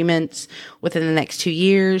like arguments. Within the next 2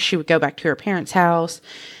 years, she would go back to her parents' house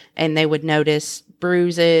and they would notice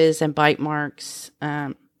bruises and bite marks.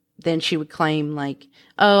 Then she would claim like,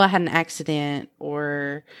 oh, I had an accident,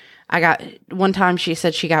 or One time she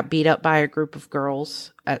said she got beat up by a group of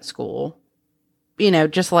girls at school.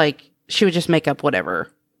 Just like she would just make up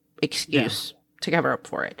whatever excuse to cover up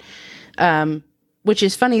for it. Which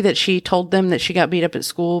is funny that she told them that she got beat up at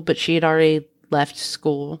school, but she had already left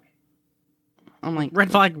school. I'm like,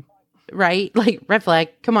 red flag. Right? Like, red flag.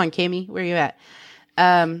 Come on, Kimmy, where you at?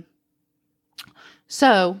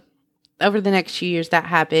 So over the next few years that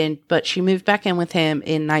happened, but she moved back in with him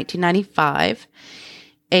in 1995.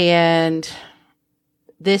 And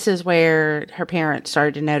this is where her parents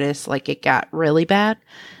started to notice, like, it got really bad.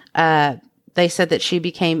 They said that she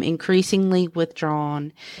became increasingly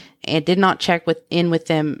withdrawn and did not check in with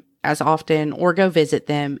them as often or go visit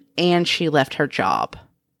them. And she left her job.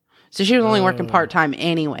 So she was only working part-time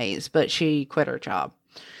anyways, but she quit her job.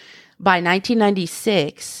 By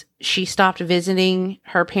 1996, she stopped visiting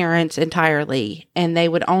her parents entirely, and they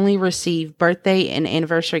would only receive birthday and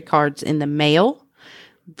anniversary cards in the mail,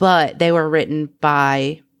 but they were written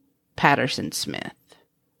by Patterson Smith.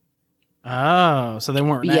 Oh, so they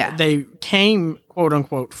weren't. Yeah. They came, quote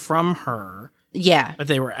unquote, from her. Yeah. But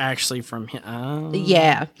they were actually from him. Oh.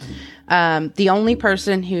 Yeah. The only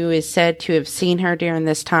person who is said to have seen her during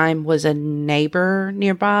this time was a neighbor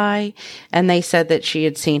nearby, and they said that she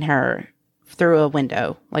had seen her through a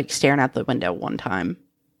window, like staring out the window one time.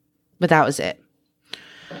 But that was it.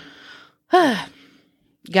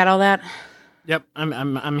 Got all that? Yep,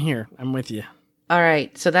 I'm here. I'm with you. All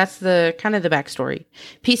right, so that's the kind of the backstory.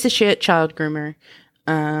 Piece of shit, child groomer.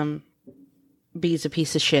 B's a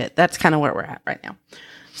piece of shit. That's kind of where we're at right now.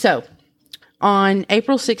 So, on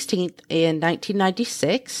April 16th in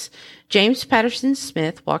 1996, James Patterson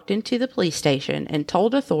Smith walked into the police station and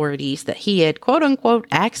told authorities that he had, quote unquote,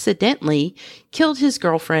 accidentally killed his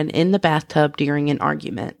girlfriend in the bathtub during an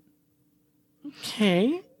argument.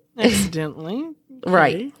 Okay. Accidentally. Okay.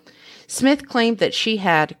 Right. Smith claimed that she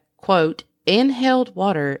had, quote, inhaled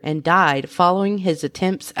water and died following his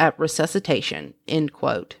attempts at resuscitation, end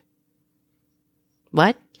quote.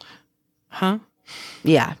 What? Huh?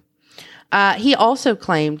 Yeah. He also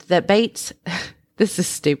claimed that Bates, this is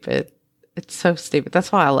stupid. It's so stupid. That's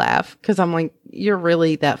why I laugh, because I'm like, you're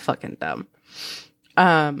really that fucking dumb.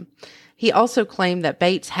 He also claimed that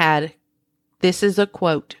Bates had, this is a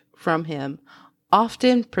quote from him,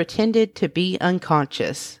 often pretended to be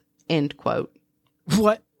unconscious, end quote.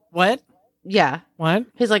 What? Yeah. What?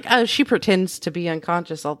 He's like, oh, she pretends to be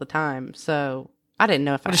unconscious all the time, so I didn't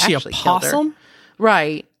know if I Is she a actually killed her. possum?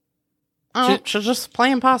 Right. Oh, she's just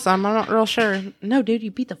playing possum. I'm not real sure. No, dude,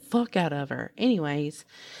 you beat the fuck out of her. Anyways,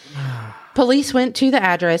 police went to the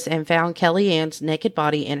address and found Kellyanne's naked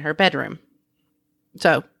body in her bedroom.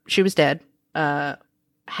 So, she was dead.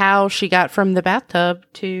 How she got from the bathtub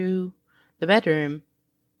to the bedroom,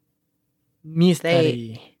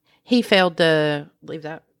 Mystery. he failed to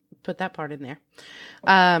put that part in there.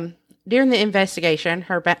 During the investigation,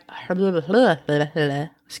 her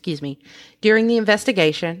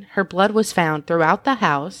blood was found throughout the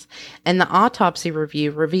house, and the autopsy review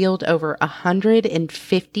revealed over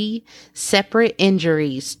 150 separate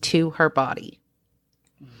injuries to her body.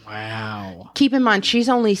 Wow. Keep in mind, she's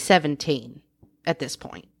only 17 at this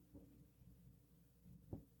point.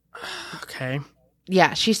 Okay.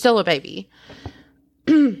 Yeah, she's still a baby.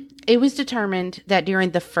 It was determined that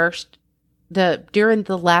during the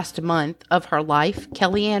last month of her life,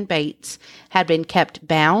 Kellyanne Bates had been kept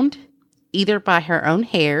bound, either by her own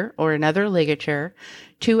hair or another ligature,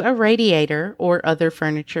 to a radiator or other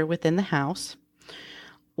furniture within the house.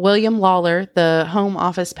 William Lawler, the home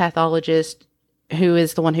office pathologist, who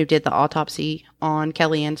is the one who did the autopsy on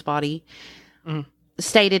Kellyanne's body,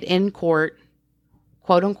 stated in court,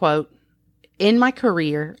 quote unquote, in my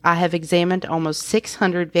career, I have examined almost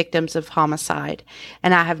 600 victims of homicide,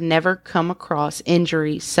 and I have never come across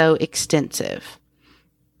injuries so extensive.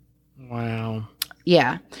 Wow.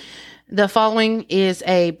 Yeah. The following is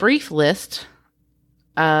a brief list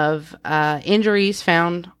of injuries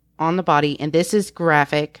found on the body, and this is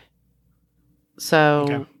graphic.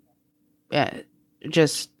 So,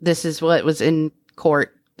 this is what was in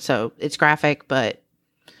court. So, it's graphic, but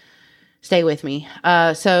stay with me.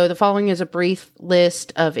 So the following is a brief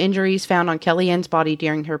list of injuries found on Kellyanne's body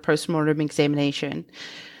during her postmortem examination.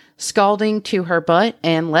 Scalding to her butt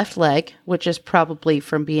and left leg, which is probably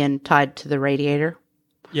from being tied to the radiator.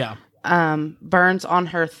 Yeah. Burns on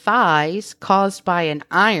her thighs caused by an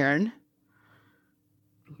iron.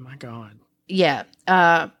 Oh my God. Yeah.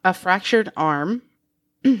 A fractured arm.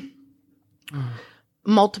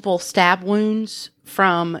 Multiple stab wounds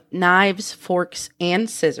from knives, forks, and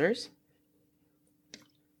scissors.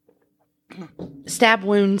 Stab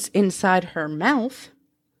wounds inside her mouth,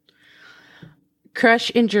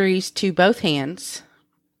 crush injuries to both hands,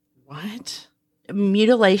 What?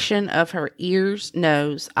 mutilation of her ears,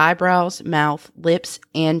 nose, eyebrows, mouth, lips,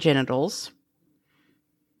 and genitals.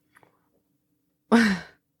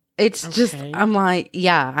 It's just, Okay. I'm like,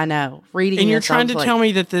 yeah, I know. Reading And you're this, I trying was to like, tell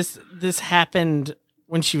me that this happened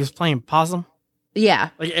when she was playing possum? yeah.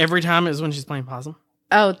 Like every time it was when she's playing possum?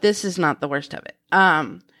 Oh, this is not the worst of it.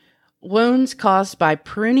 Wounds caused by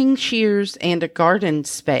pruning shears and a garden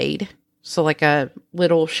spade. So like a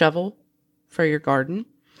little shovel for your garden.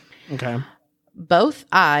 Okay. Both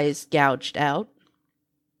eyes gouged out.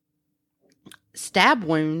 Stab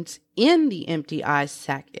wounds in the empty eye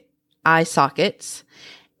sockets.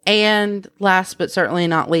 And last but certainly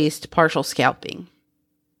not least, partial scalping.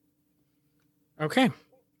 Okay.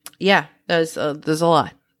 Yeah, there's a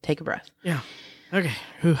lot. Take a breath. Yeah. Okay.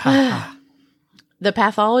 Hoo-ha-ha. The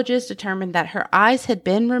pathologist determined that her eyes had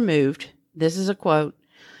been removed, this is a quote,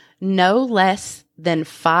 no less than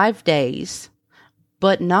 5 days,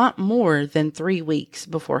 but not more than 3 weeks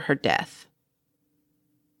before her death.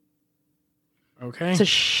 Okay. So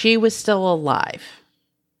she was still alive.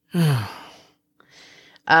 They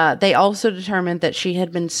also determined that she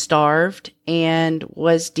had been starved and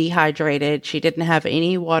was dehydrated. She didn't have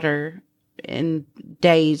any water in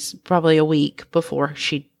days, probably a week, before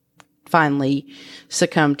she finally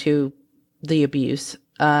succumbed to the abuse.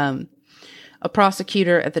 A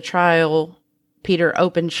prosecutor at the trial, Peter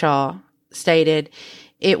Openshaw, stated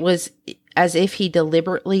it was as if he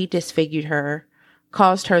deliberately disfigured her,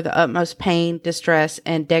 caused her the utmost pain, distress,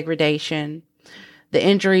 and degradation. The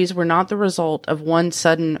injuries were not the result of one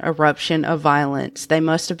sudden eruption of violence. They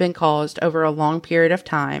must have been caused over a long period of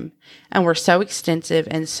time and were so extensive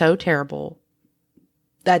and so terrible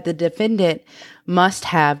that the defendant must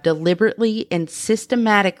have deliberately and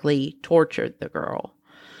systematically tortured the girl.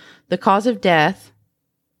 The cause of death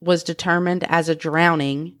was determined as a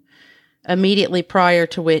drowning, immediately prior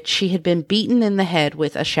to which she had been beaten in the head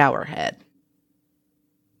with a shower head.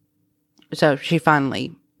 So she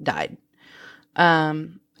finally died.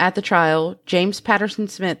 At the trial, James Patterson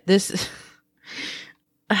Smith, this...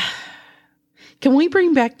 Can we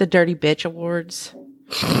bring back the Dirty Bitch Awards?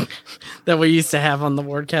 That we used to have on the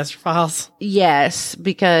Wardcaster Files? Yes,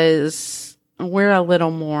 because we're a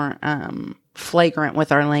little more flagrant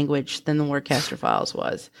with our language than the Wordcaster Files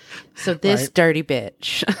was. So this Right. dirty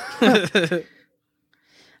bitch.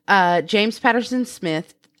 James Patterson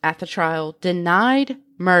Smith at the trial denied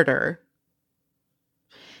murder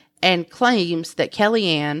and claims that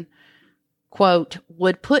Kellyanne, quote,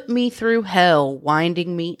 would put me through hell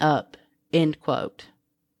winding me up, end quote.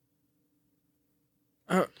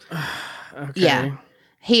 Okay. Yeah.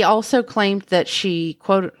 He also claimed that she,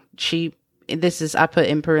 quote, this is, I put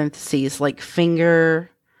in parentheses, like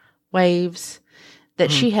finger waves,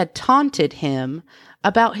 that she had taunted him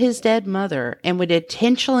about his dead mother and would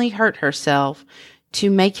intentionally hurt herself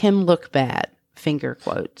to make him look bad, finger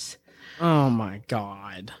quotes. Oh my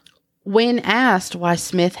God. When asked why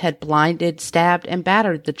Smith had blinded, stabbed, and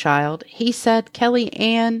battered the child, he said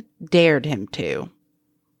Kellyanne dared him to.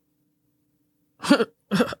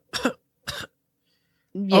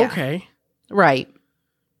 Yeah. Okay. Right.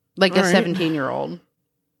 Like All a right. 17-year-old.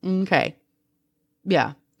 Okay.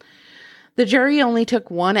 Yeah. The jury only took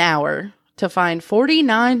 1 hour to find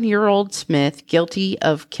 49-year-old Smith guilty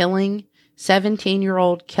of killing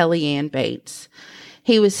 17-year-old Kellyanne Bates.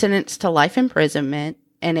 He was sentenced to life imprisonment,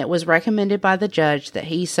 and it was recommended by the judge that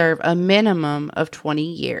he serve a minimum of 20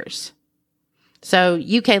 years. So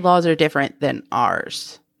UK laws are different than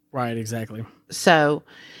ours. Right, exactly. So,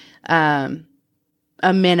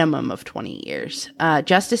 a minimum of 20 years.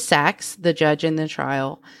 Justice Sachs, the judge in the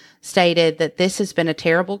trial, stated that this has been a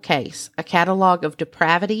terrible case, a catalog of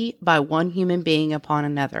depravity by one human being upon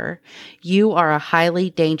another. You are a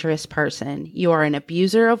highly dangerous person. You are an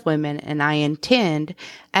abuser of women, and I intend,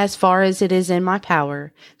 as far as it is in my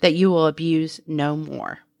power, that you will abuse no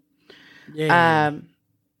more. Yeah.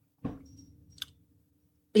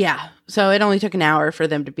 Yeah. So it only took an hour for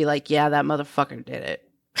them to be like, yeah, that motherfucker did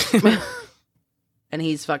it. And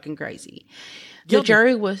he's fucking crazy. Guilty. The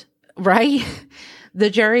jury was, right? The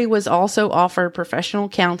jury was also offered professional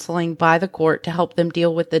counseling by the court to help them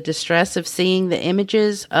deal with the distress of seeing the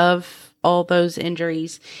images of all those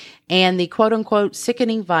injuries and the quote unquote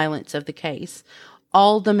sickening violence of the case.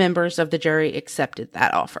 All the members of the jury accepted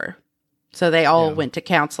that offer. So they all went to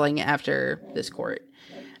counseling after this court.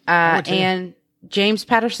 would too. And James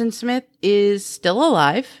Patterson Smith is still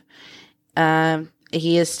alive.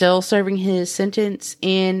 He is still serving his sentence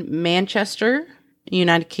in Manchester,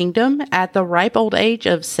 United Kingdom, at the ripe old age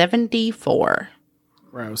of 74.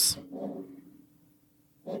 Gross.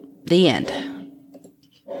 The end.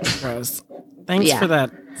 Gross. Thanks for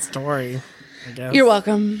that story, I guess. You're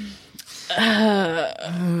welcome.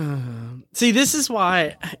 See, this is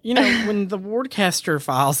why, when the Wardcaster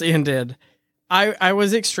Files ended, I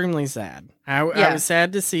was extremely sad. I was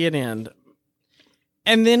sad to see it end.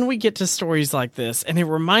 And then we get to stories like this, and it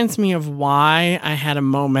reminds me of why I had a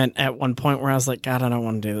moment at one point where I was like, God, I don't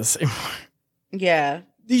want to do this anymore. Yeah.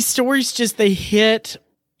 These stories they hit.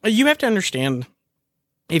 You have to understand,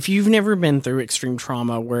 if you've never been through extreme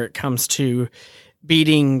trauma where it comes to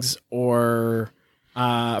beatings or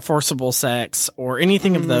forcible sex or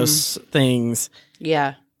anything of those things.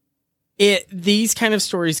 Yeah. These kind of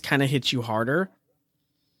stories kind of hit you harder.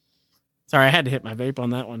 Sorry, I had to hit my vape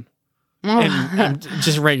on that one. And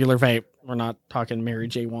just regular vape. We're not talking Mary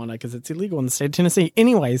J. Wanna because it's illegal in the state of Tennessee.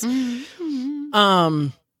 Anyways.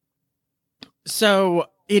 So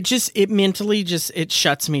it mentally it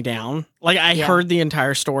shuts me down. Like I heard the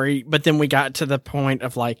entire story, but then we got to the point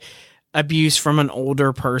of like abuse from an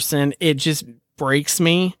older person. It just breaks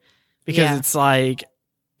me because it's like,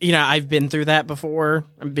 I've been through that before.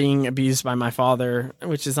 I'm being abused by my father,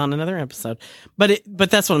 which is on another episode. But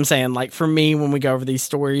that's what I'm saying. Like for me, when we go over these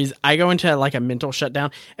stories, I go into like a mental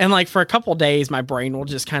shutdown, and like for a couple days, my brain will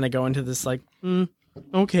just kind of go into this like,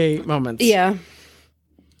 okay moments. Yeah.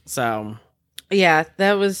 So. Yeah,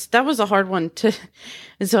 that was a hard one to.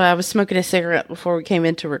 And so I was smoking a cigarette before we came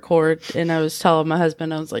in to record, and I was telling my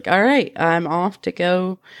husband, I was like, "All right, I'm off to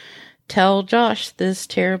go tell Josh this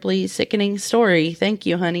terribly sickening story. Thank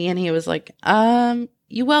you, honey." And he was like,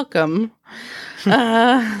 "You welcome."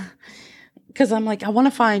 Because I'm like, I want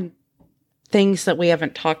to find things that we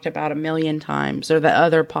haven't talked about a million times, or that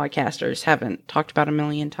other podcasters haven't talked about a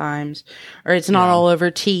million times, or it's not all over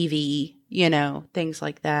TV. Things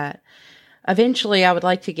like that. Eventually, I would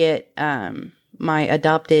like to get my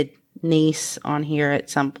adopted niece on here at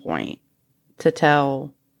some point to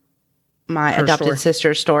tell my adopted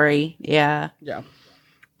sister's story. Yeah. Yeah.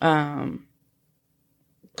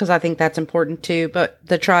 Because I think that's important too. But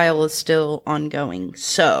the trial is still ongoing.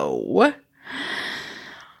 So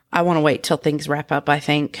I want to wait till things wrap up, I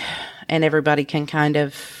think. And everybody can kind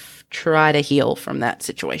of try to heal from that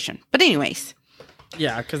situation. But anyways.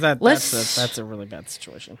 Yeah, because that's a really bad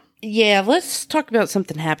situation. Yeah, let's talk about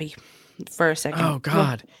something happy for a second. Oh,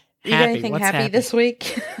 God. You got anything happy this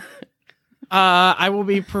week? I will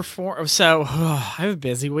be So, I have a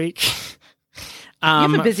busy week. You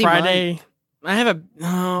have a busy Friday. month. I have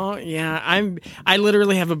I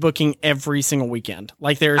literally have a booking every single weekend.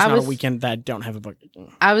 Like there's not a weekend that I don't have a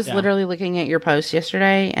booking. I was literally looking at your post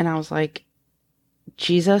yesterday, and I was like,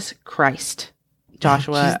 Jesus Christ,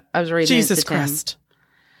 Joshua. I was reading Jesus it to Tim. Christ.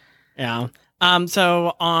 Yeah.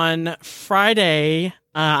 So on Friday,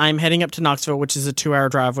 I'm heading up to Knoxville, which is a 2-hour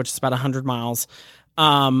drive, which is about 100 miles,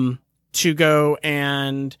 to go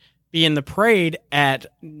and be in the parade at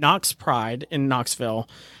Knox Pride in Knoxville.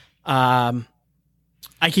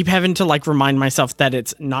 I keep having to like remind myself that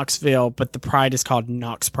it's Knoxville, but the pride is called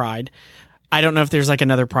Knox Pride. I don't know if there's like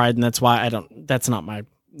another pride, and that's why that's not my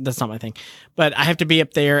thing. But I have to be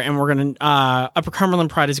up there, and we're going to, Upper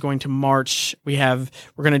Cumberland Pride is going to march. We're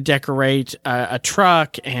going to decorate a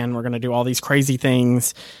truck, and we're going to do all these crazy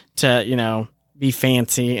things to, be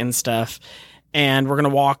fancy and stuff. And we're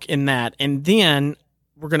going to walk in that. And then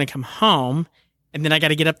we're going to come home, and then I got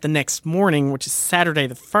to get up the next morning, which is Saturday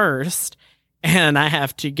the 1st. And I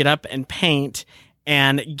have to get up and paint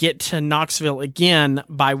and get to Knoxville again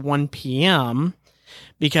by 1 p.m.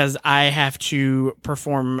 because I have to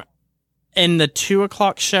perform in the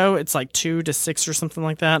 2:00 show. It's like 2 to 6 or something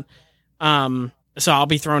like that. So I'll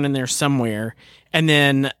be thrown in there somewhere. And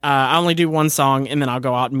then I only do one song, and then I'll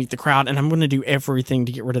go out and meet the crowd. And I'm going to do everything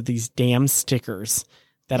to get rid of these damn stickers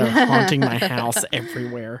that are haunting my house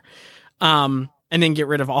everywhere. And then get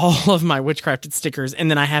rid of all of my witchcrafted stickers.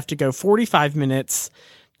 And then I have to go 1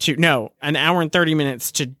 hour and 30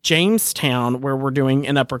 minutes to Jamestown, where we're doing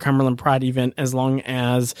an Upper Cumberland Pride event, as long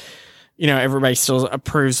as, everybody still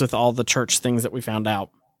approves with all the church things that we found out.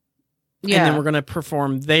 Yeah. And then we're going to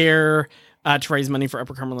perform there to raise money for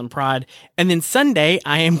Upper Cumberland Pride. And then Sunday,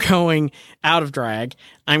 I am going out of drag.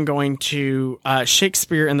 I'm going to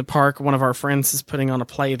Shakespeare in the Park. One of our friends is putting on a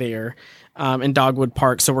play there. In Dogwood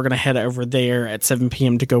Park, so we're going to head over there at 7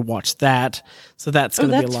 p.m. to go watch that. So that's going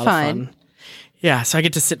to be a lot of fun. Yeah, so I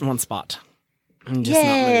get to sit in one spot and just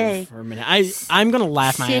not move for a minute. I'm going to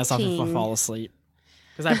laugh my ass off if I fall asleep,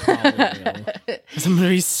 because I probably will. Because I'm going to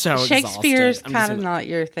be so Shakespeare's exhausted. kind of not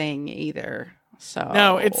your thing either. So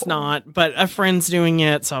no, it's not. But a friend's doing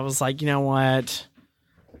it, so I was like, you know what?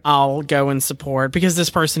 I'll go and support, because this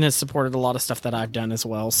person has supported a lot of stuff that I've done as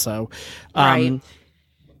well. So, right.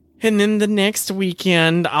 And then the next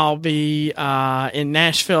weekend, I'll be in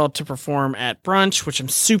Nashville to perform at Brunch, which I'm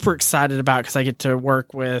super excited about because I get to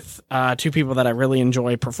work with two people that I really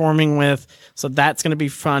enjoy performing with. So that's going to be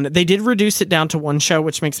fun. They did reduce it down to one show,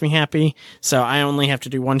 which makes me happy. So I only have to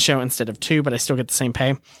do one show instead of two, but I still get the same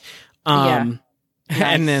pay. Nice.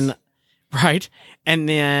 And then, right. And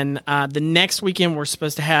then the next weekend, we're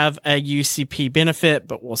supposed to have a UCP benefit,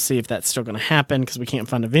 but we'll see if that's still going to happen because we can't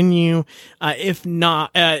find a venue. If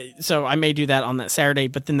not, so I may do that on that Saturday.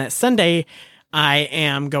 But then that Sunday, I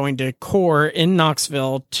am going to Core in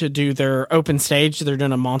Knoxville to do their open stage. They're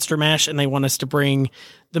doing a Monster Mash, and they want us to bring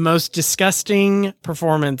the most disgusting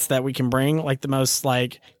performance that we can bring, like the most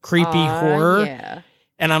like creepy horror. Yeah.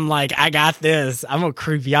 And I'm like, I got this. I'm going to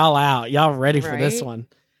creep y'all out. Y'all ready for this one?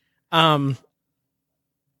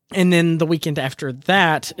 And then the weekend after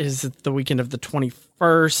that is the weekend of the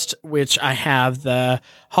 21st, which I have the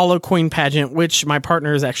Hollow Queen pageant, which my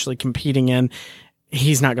partner is actually competing in.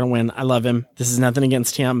 He's not going to win. I love him. This is nothing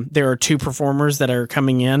against him. There are two performers that are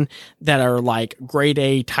coming in that are like grade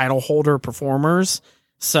A title holder performers.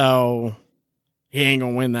 So he ain't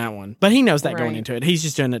going to win that one. But he knows that going into it. He's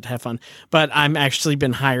just doing it to have fun. But I'm actually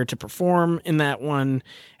been hired to perform in that one.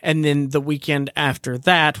 And then the weekend after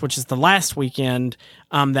that, which is the last weekend,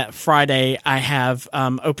 that Friday, I have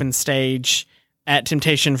open stage at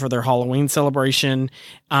Temptation for their Halloween celebration.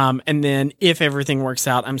 And then if everything works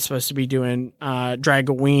out, I'm supposed to be doing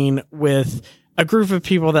Drag-A-Ween with a group of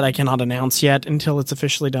people that I cannot announce yet until it's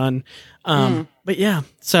officially done. But yeah,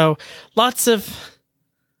 so lots of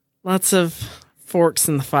forks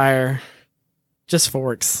in the fire. Just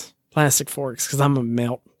forks. Plastic forks, because I'm a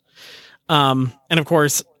melt. And of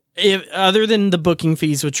course, other than the booking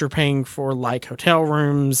fees, which you're paying for like hotel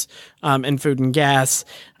rooms and food and gas,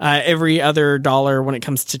 every other dollar when it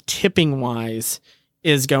comes to tipping wise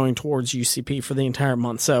is going towards UCP for the entire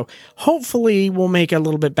month. So hopefully we'll make a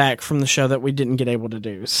little bit back from the show that we didn't get able to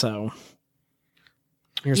do. So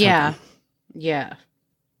here's hoping. Yeah,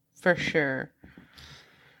 for sure.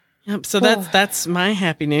 Yep. So that's my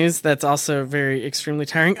happy news. That's also very extremely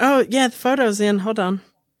tiring. Oh yeah, the photo's in. Hold on.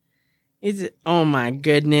 Is it? Oh my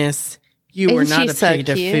goodness! You were not a plate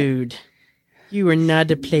of food. You were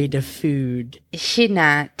not a plate of food. Is she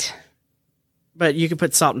not? But you could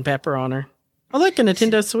put salt and pepper on her. Oh, look, a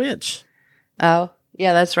Nintendo Switch. Oh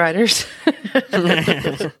yeah, that's Riders.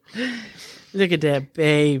 Look at that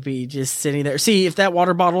baby just sitting there. See, if that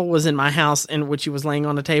water bottle was in my house and which he was laying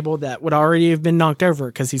on a table, that would already have been knocked over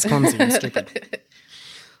because he's clumsy and stupid.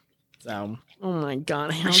 So, oh my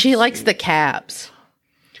God. She likes the caps.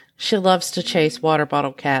 She loves to chase water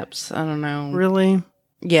bottle caps. I don't know. Really?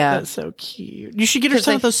 Yeah. That's so cute. You should get her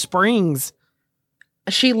some of those springs.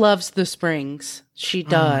 She loves the springs. She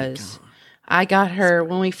does. I got her,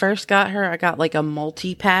 when we first got her, I got like a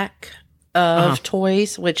multi-pack of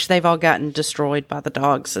toys, which they've all gotten destroyed by the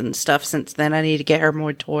dogs and stuff since then. I need to get her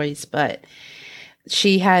more toys, but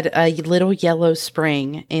she had a little yellow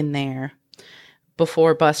spring in there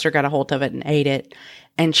before Buster got a hold of it and ate it.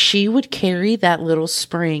 And she would carry that little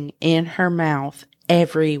spring in her mouth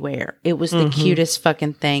everywhere. It was the cutest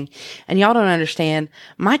fucking thing. And y'all don't understand.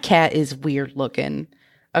 My cat is weird looking.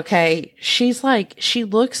 Okay. She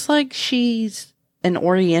looks like she's an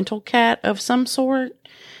Oriental cat of some sort.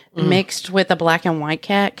 Mixed with a black and white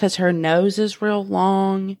cat because her nose is real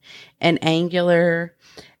long and angular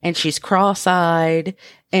and she's cross-eyed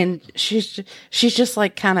and she's just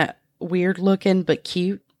like kind of weird looking but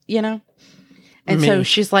cute, you know? And so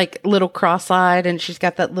she's like little cross-eyed and she's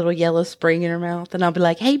got that little yellow spring in her mouth and I'll be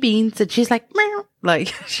like, hey, Beans. And she's like, meow. Like,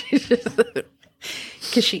 she's just,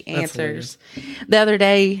 because she answers. The other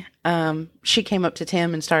day, she came up to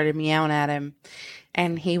Tim and started meowing at him.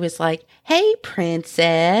 And he was like, hey,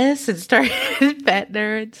 princess, and started petting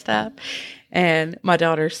her and stuff. And my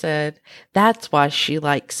daughter said, that's why she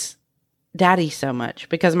likes Daddy so much,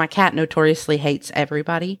 because my cat notoriously hates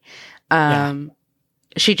everybody.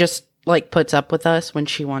 She just like puts up with us when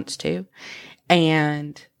she wants to.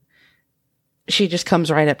 And she just comes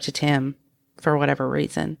right up to Tim for whatever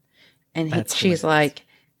reason. And she's like,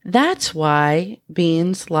 that's why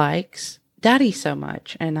Beans likes Daddy so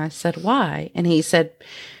much. And I said, why? And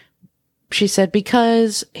she said,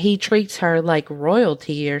 because he treats her like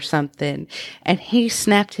royalty or something. And he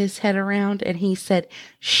snapped his head around and he said,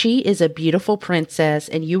 she is a beautiful princess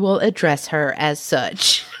and you will address her as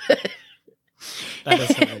such. That is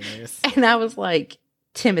hilarious. And I was like,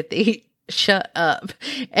 Timothy, shut up.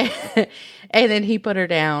 And then he put her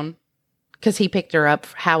down because he picked her up,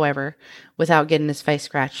 however, without getting his face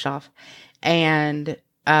scratched off. And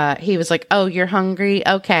he was like, oh, you're hungry?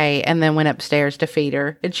 Okay. And then went upstairs to feed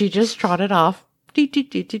her. And she just trotted off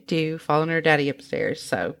following her daddy upstairs.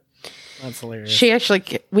 So That's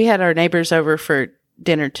hilarious. We had our neighbors over for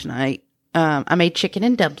dinner tonight. I made chicken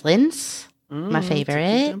and dumplings, my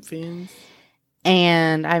favorite.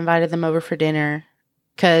 And I invited them over for dinner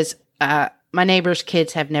because my neighbor's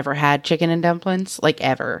kids have never had chicken and dumplings, like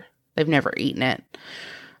ever. They've never eaten it.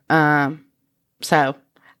 So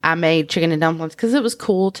I made chicken and dumplings because it was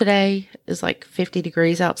cool today. It's like 50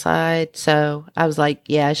 degrees outside. So I was like,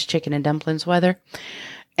 yeah, it's chicken and dumplings weather.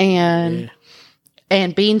 And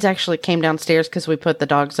Beans actually came downstairs because we put the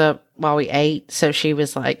dogs up while we ate. So she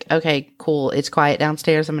was like, okay, cool. It's quiet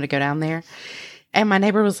downstairs. I'm going to go down there. And my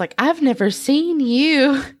neighbor was like, I've never seen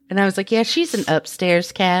you. And I was like, yeah, she's an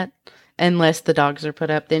upstairs cat. Unless the dogs are put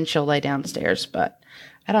up, then she'll lay downstairs. But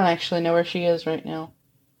I don't actually know where she is right now.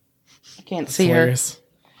 I can't see her.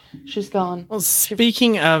 She's gone. Well,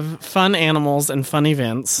 speaking of fun animals and fun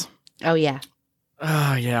events. Oh, yeah.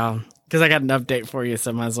 Oh, yeah. Because I got an update for you,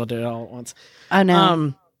 so I might as well do it all at once. Oh,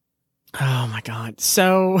 no. Oh, my God.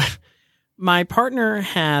 So my partner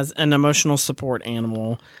has an emotional support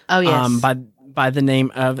animal. Oh, yes. By the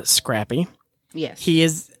name of Scrappy. Yes. He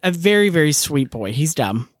is a very, very sweet boy. He's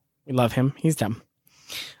dumb. We love him. He's dumb.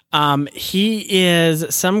 He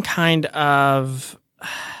is some kind of...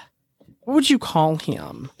 What would you call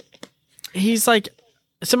him? He's like...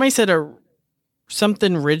 Somebody said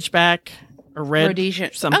something Ridgeback or red.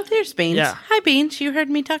 Rhodesian. Oh, there's Beans. Yeah. Hi, Beans. You heard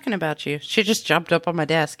me talking about you. She just jumped up on my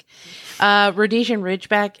desk. Rhodesian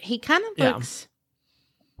Ridgeback. He kind of looks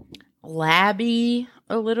labby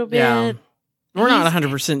a little bit. Yeah. We're not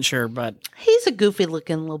 100% sure, but... He's a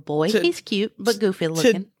goofy-looking little boy. He's cute, but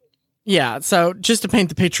goofy-looking. Yeah, so just to paint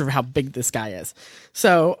the picture of how big this guy is.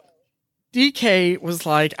 So DK was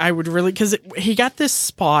like, I would really... Because he got this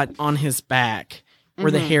spot on his back where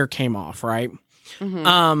the hair came off, right?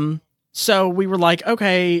 Mm-hmm. So we were like,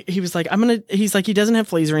 okay. He was like, he's like, he doesn't have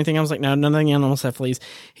fleas or anything. I was like, no, none of the animals have fleas.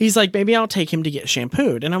 He's like, maybe I'll take him to get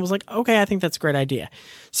shampooed. And I was like, okay, I think that's a great idea.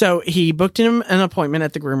 So he booked him an appointment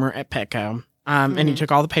at the groomer at Petco. And he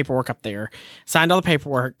took all the paperwork up there, signed all the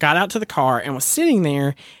paperwork, got out to the car and was sitting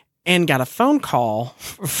there and got a phone call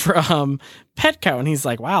from Petco. And he's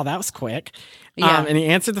like, wow, that was quick. Yeah. And he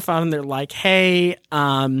answered the phone and they're like, hey,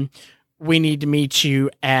 we need to meet you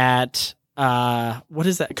at, what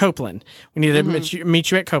is that? Copeland. We need to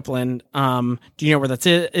meet you at Copeland. Do you know where that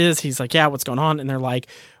is? He's like, yeah, what's going on? And they're like,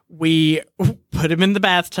 we put him in the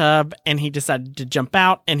bathtub and he decided to jump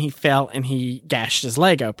out and he fell and he gashed his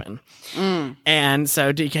leg open. And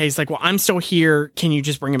so DK's like, well, I'm still here. Can you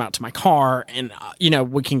just bring him out to my car? And,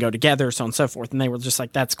 we can go together, so on and so forth. And they were just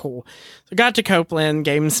like, that's cool. So got to Copeland,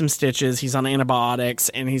 gave him some stitches. He's on antibiotics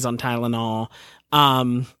and he's on Tylenol.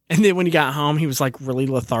 And then when he got home, he was like really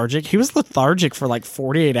lethargic. He was lethargic for like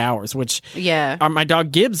 48 hours, which my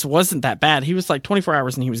dog Gibbs wasn't that bad. He was like 24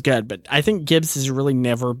 hours and he was good. But I think Gibbs has really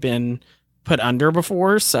never been put under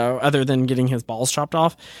before. So other than getting his balls chopped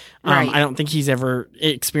off, I don't think he's ever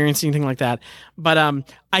experienced anything like that. But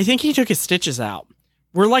I think he took his stitches out.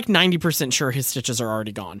 We're like 90% sure his stitches are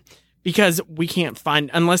already gone because we can't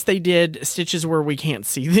find, unless they did stitches where we can't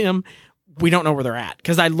see them. We don't know where they're at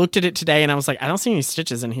because I looked at it today and I was like, I don't see any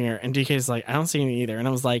stitches in here. And DK's like, I don't see any either. And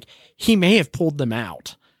I was like, he may have pulled them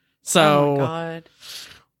out. So oh my God.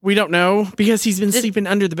 We don't know because he's been sleeping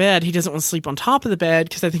under the bed. He doesn't want to sleep on top of the bed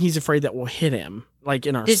because I think he's afraid that we'll hit him like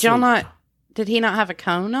in our sleep. Did he not have a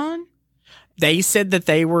cone on? They said that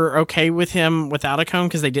they were okay with him without a cone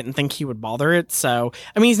because they didn't think he would bother it. So,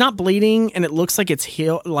 I mean, he's not bleeding and it looks like it's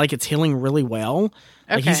healing really well.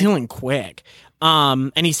 Like he's healing quick.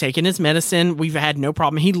 And he's taking his medicine. We've had no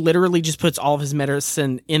problem. He literally just puts all of his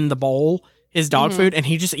medicine in the bowl, his dog food, and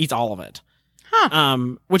he just eats all of it. Huh.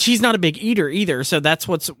 Which he's not a big eater either. So that's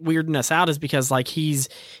what's weirding us out is because like he's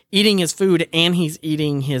eating his food and he's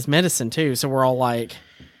eating his medicine too. So we're all like,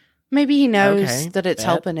 maybe he knows that it's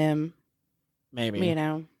helping him. Maybe,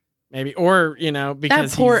 maybe, or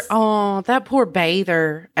because that poor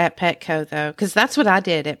bather at Petco though, because that's what I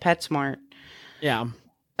did at PetSmart. Yeah.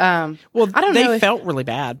 Well, I don't know. They felt really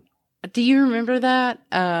bad. Do you remember that?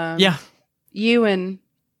 Yeah. You and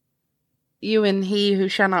he who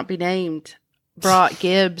shall not be named brought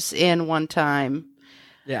Gibbs in one time.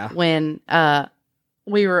 Yeah. When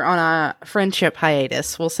we were on a friendship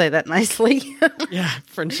hiatus. We'll say that nicely. Yeah,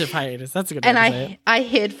 friendship hiatus. That's a good way to say it. I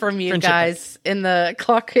hid from you guys in the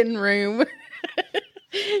clock-in room.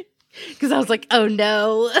 Because I was like, oh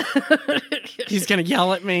no. He's going to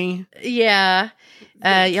yell at me. Yeah.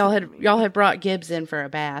 Y'all had brought Gibbs in for a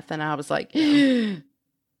bath, and I was like, oh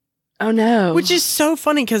no. Which is so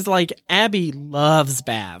funny because like Abby loves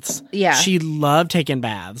baths. Yeah. She loved taking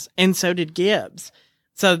baths, and so did Gibbs.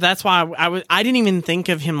 So that's why I didn't even think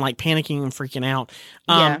of him like panicking and freaking out.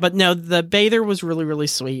 Yeah. But no, the bather was really, really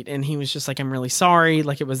sweet. And he was just like, I'm really sorry.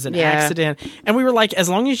 Like it was an accident. And we were like, as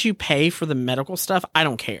long as you pay for the medical stuff, I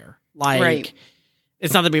don't care. Like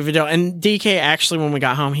it's not that big of a deal. And DK actually, when we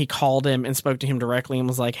got home, he called him and spoke to him directly and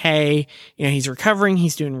was like, hey, he's recovering.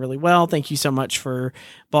 He's doing really well. Thank you so much for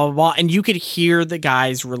blah, blah, blah. And you could hear the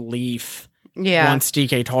guy's relief. Yeah. Once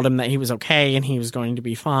DK told him that he was okay and he was going to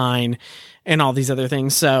be fine and all these other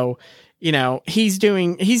things. So, he's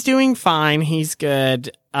doing fine. He's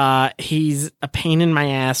good. He's a pain in my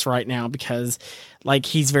ass right now because like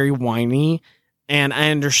he's very whiny and I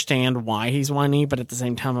understand why he's whiny, but at the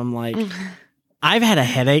same time, I'm like, I've had a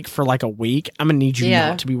headache for like a week. I'm gonna need you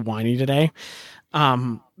not to be whiny today.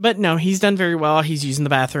 But no, he's done very well. He's using the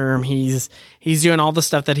bathroom. He's doing all the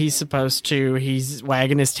stuff that he's supposed to. He's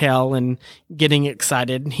wagging his tail and getting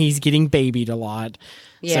excited. He's getting babied a lot.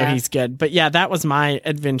 Yeah. So he's good. But yeah, that was my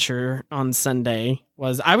adventure on Sunday.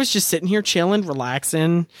 I was just sitting here chilling,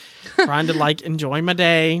 relaxing, trying to like enjoy my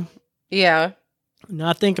day. Yeah.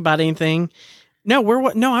 Not think about anything. No,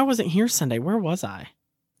 I wasn't here Sunday. Where was I?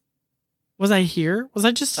 Was I here? Was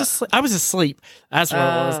I just asleep? I was asleep. That's what it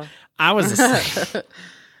was. I was asleep.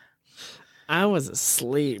 I was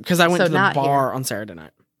asleep because I went to the bar on Saturday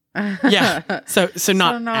night. Yeah. So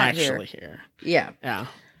not actually here. Yeah. Yeah.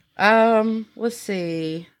 Let's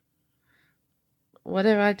see. What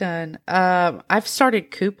have I done? I've started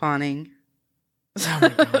couponing. Oh my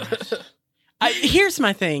gosh. Here's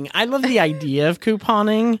my thing. I love the idea of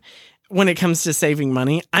couponing when it comes to saving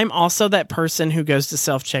money. I'm also that person who goes to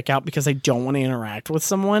self-checkout because I don't want to interact with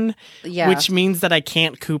someone. Yeah. Which means that I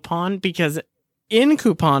can't coupon because in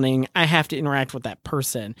couponing, I have to interact with that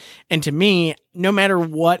person. And to me, no matter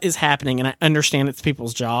what is happening, and I understand it's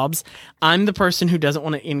people's jobs, I'm the person who doesn't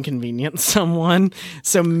want to inconvenience someone.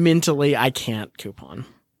 So mentally, I can't coupon.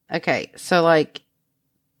 Okay. So like,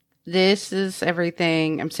 this is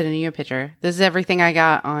everything. I'm sending you a picture. This is everything I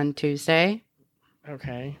got on Tuesday.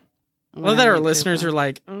 Okay. Well, that our listeners are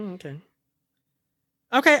like, oh, okay.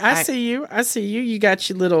 Okay, I see you. I see you. You got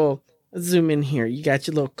your little, zoom in here. You got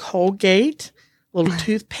your little Colgate, little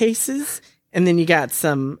toothpastes, and then you got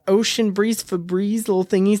some Ocean Breeze Febreze little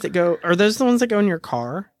thingies that go, are those the ones that go in your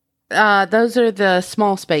car? Those are the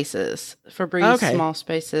small spaces. Febreze small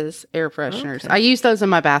spaces, air fresheners. I use those in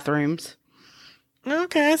my bathrooms.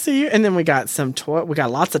 Okay, I see you. And then we got we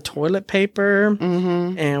got lots of toilet paper,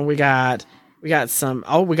 and we got some,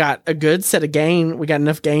 we got a good set of Gain. We got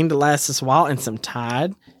enough Gain to last us a while, and some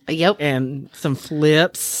Tide. Yep. And some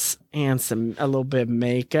flips and a little bit of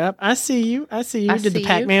makeup. I see you. Did the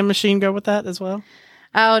Pac-Man machine go with that as well?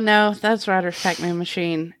 Oh, no, that's Ryder's Pac-Man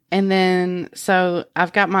machine. And then, so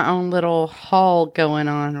I've got my own little haul going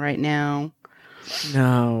on right now.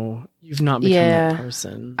 No, you've not become that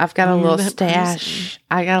person. I've got a little stash.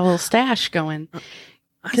 I got a little stash going.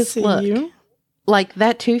 I see you. Like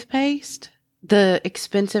that toothpaste, the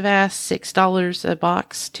expensive ass $6 a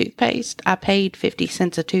box toothpaste, I paid 50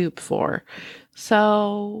 cents a tube for.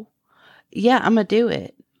 So, yeah, I'm going to do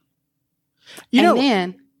it.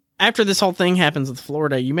 Then after this whole thing happens with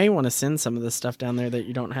Florida, you may want to send some of this stuff down there that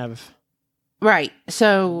you don't have. Right.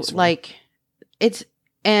 So, like,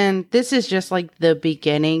 and this is just like the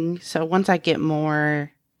beginning. So once I get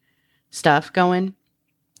more stuff going,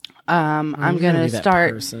 I'm going to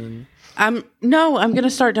start. I'm going to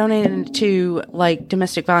start donating to like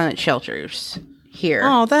domestic violence shelters here.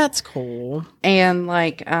 Oh, that's cool. And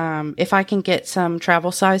like, if I can get some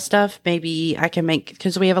travel size stuff, maybe I can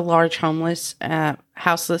because we have a large homeless,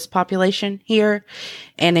 houseless population here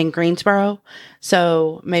and in Greensboro.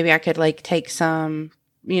 So maybe I could like take some,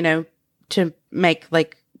 to make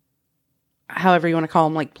like, however you want to call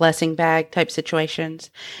them, like blessing bag type situations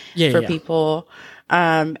for people.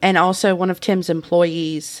 And also one of Tim's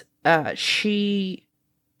employees,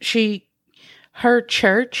 her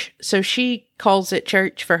church, so she calls it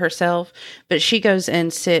church for herself, but she goes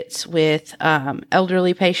and sits with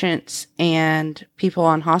elderly patients and people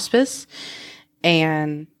on hospice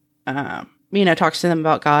and, talks to them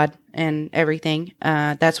about God and everything.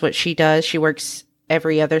 That's what she does. She works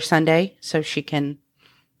every other Sunday so she can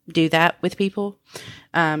do that with people.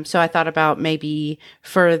 So I thought about maybe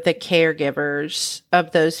for the caregivers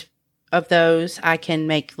of those, I can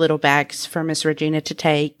make little bags for Miss Regina to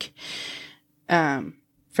take,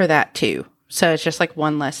 for that too. So it's just like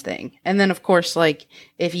one less thing. And then of course, like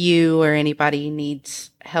if you or anybody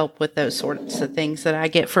needs help with those sorts of things that I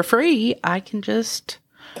get for free, I can just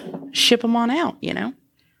ship them on out,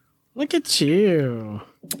 Look at you.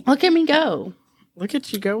 Look at me go. Look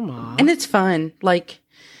at you go, Mom. And it's fun. Like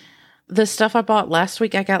the stuff I bought last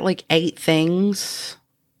week, I got like 8 things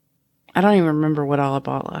I don't even remember what all I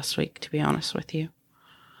bought last week, to be honest with you.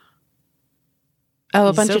 Oh,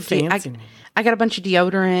 a bunch of I got a bunch of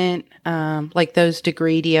deodorant, like those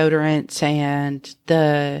Degree deodorants and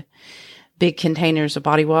the big containers of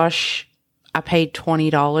body wash. I paid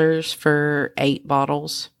 $20 for 8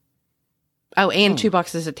 bottles. Oh, and 2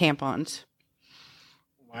 boxes of tampons.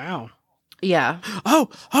 Wow. Yeah.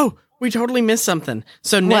 Oh, we totally missed something.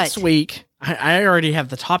 So next week, I already have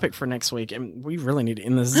the topic for next week, and we really need to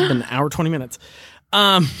end this. This has been an hour, 20 minutes.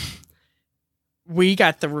 We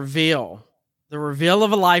got the reveal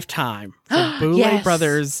of a lifetime for Boulay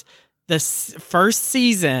Brothers, the first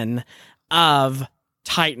season of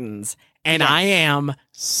Titans. And I am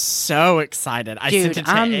so excited. I sent it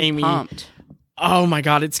to Amy. Pumped. Oh my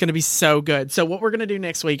God, it's going to be so good. So what we're going to do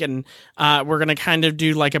next week, and we're going to kind of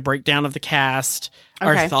do like a breakdown of the cast,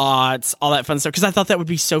 our thoughts, all that fun stuff. Because I thought that would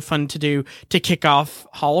be so fun to do to kick off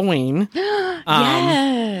Halloween.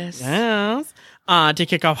 Yes. To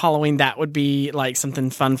kick off Halloween, that would be like something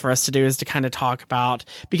fun for us to do, is to kind of talk about,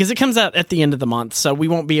 because it comes out at the end of the month. So we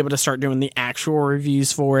won't be able to start doing the actual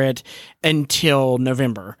reviews for it until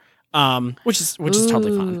November, which is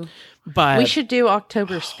totally fun. But we should do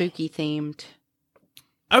October spooky themed.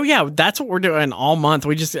 Oh yeah, that's what we're doing all month.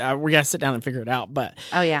 We just we gotta sit down and figure it out. But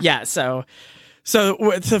yeah. So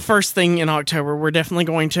the first thing in October, we're definitely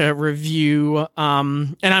going to review.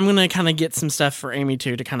 And I'm gonna kind of get some stuff for Amy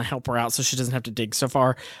too, to kind of help her out, so she doesn't have to dig so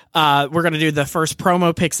far. We're gonna do the first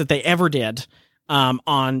promo pics that they ever did on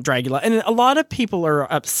Dragula, and a lot of people are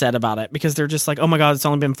upset about it because they're just like, "Oh my God, it's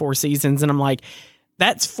only been 4 seasons," and I'm like,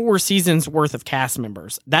 that's 4 seasons worth of cast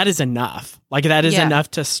members. That is enough. Like, that is enough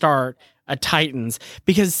to start a Titans,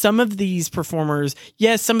 because some of these performers,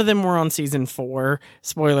 yes, some of them were on season 4.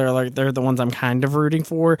 Spoiler alert, they're the ones I'm kind of rooting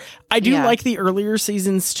for. I do like the earlier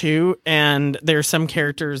seasons too, and there's some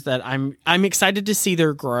characters that I'm excited to see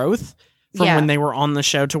their growth from when they were on the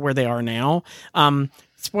show to where they are now.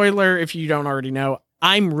 Spoiler, if you don't already know,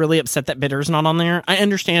 I'm really upset that Bitter's not on there. I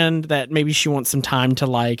understand that maybe she wants some time to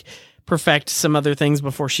like perfect some other things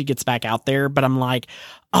before she gets back out there, but I'm like,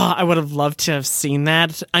 I would have loved to have seen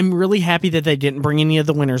that. I'm really happy that they didn't bring any of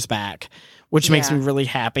the winners back, which makes me really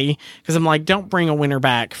happy, because I'm like, don't bring a winner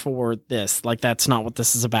back for this. Like, that's not what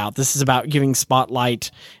this is about. This is about giving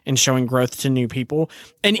spotlight and showing growth to new people.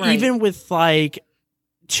 And even with like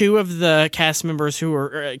 2 of the cast members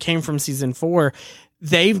who came from season 4,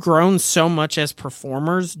 they've grown so much as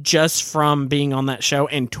performers just from being on that show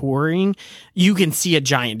and touring. You can see a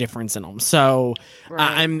giant difference in them. So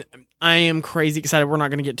I am crazy excited. We're not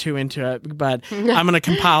going to get too into it, but I'm going to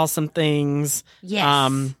compile some things.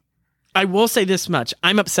 Yes. I will say this much.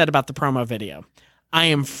 I'm upset about the promo video. I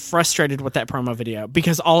am frustrated with that promo video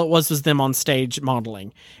because all it was them on stage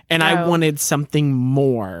modeling. And I wanted something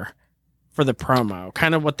more for the promo,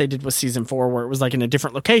 kind of what they did with season 4, where it was like in a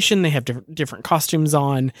different location. They have different costumes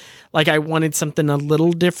on. Like, I wanted something a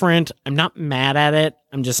little different. I'm not mad at it.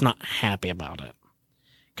 I'm just not happy about it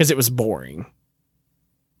because it was boring.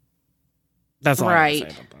 That's all I can say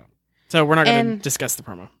about that. So we're not going to discuss the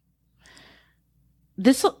promo.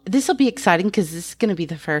 This will be exciting because this is going to be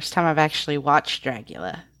the first time I've actually watched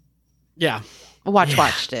Dragula. Yeah.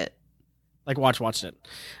 Watched it. Like watched it.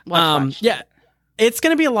 Watched it. It's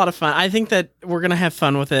going to be a lot of fun. I think that we're going to have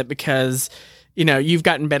fun with it because, you know, you've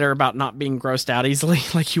gotten better about not being grossed out easily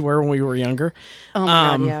like you were when we were younger. Oh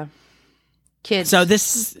my God, yeah. Kids. So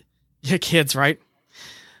this is... kids, right?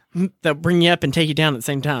 They'll bring you up and take you down at the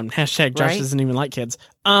same time. Hashtag Josh doesn't even like kids.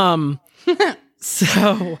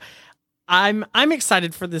 So I'm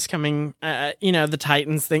excited for this coming, the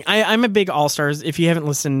Titans thing. I'm a big All-Stars. If you haven't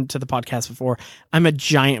listened to the podcast before, I'm a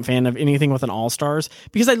giant fan of anything with an All-Stars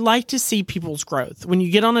because I like to see people's growth. When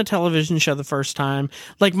you get on a television show the first time,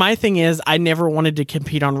 like my thing is I never wanted to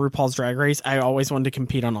compete on RuPaul's Drag Race. I always wanted to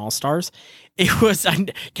compete on All-Stars. It was,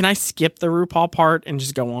 can I skip the RuPaul part and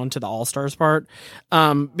just go on to the All-Stars part?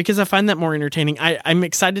 Because I find that more entertaining. I'm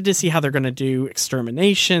excited to see how they're going to do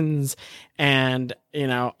exterminations and,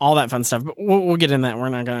 all that fun stuff. But we'll get in that. We're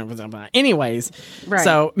not going to. Anyways,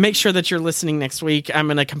 so make sure that you're listening next week. I'm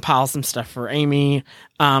going to compile some stuff for Amy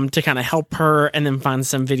to kind of help her, and then find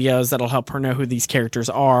some videos that'll help her know who these characters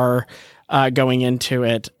are going into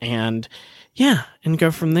it. And and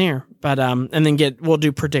go from there. But and then we'll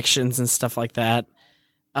do predictions and stuff like that.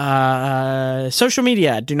 Social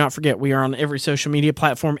media. Do not forget, we are on every social media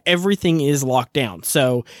platform. Everything is locked down,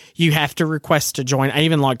 so you have to request to join. I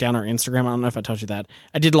even locked down our Instagram. I don't know if I told you that.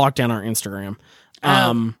 I did lock down our Instagram.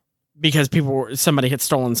 Because somebody had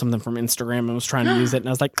stolen something from Instagram and was trying to use it, and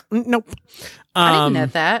I was like, nope. I didn't know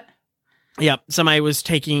that. Yep. Somebody was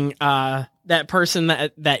taking that person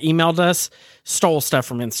that emailed us stole stuff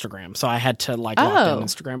from Instagram. So I had to lock down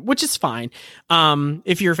Instagram, which is fine.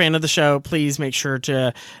 If you're a fan of the show, please make sure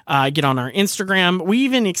to get on our Instagram. We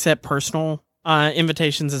even accept personal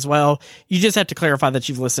invitations as well. You just have to clarify that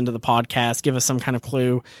you've listened to the podcast, give us some kind of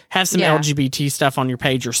clue, have some LGBT stuff on your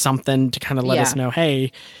page or something to kind of let us know,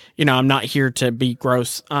 hey, I'm not here to be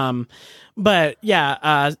gross. But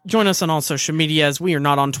join us on all social medias. We are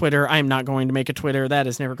not on Twitter. I am not going to make a Twitter. That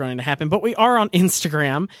is never going to happen. But we are on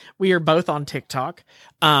Instagram. We are both on TikTok.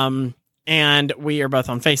 And we are both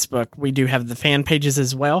on Facebook. We do have the fan pages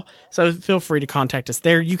as well. So feel free to contact us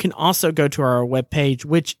there. You can also go to our webpage,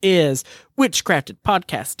 which is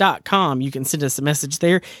witchcraftedpodcast.com. You can send us a message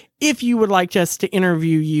there if you would like us to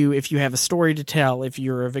interview you, if you have a story to tell, if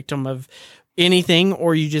you're a victim of anything,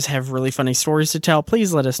 or you just have really funny stories to tell.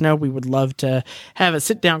 Please let us know. We would love to have a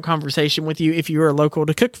sit-down conversation with you. If you are local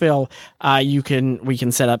to Cookeville, we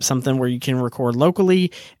can set up something where you can record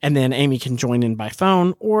locally, and then Amy can join in by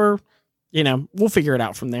phone, or we'll figure it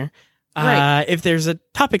out from there. Right. If there's a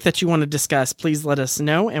topic that you want to discuss, please let us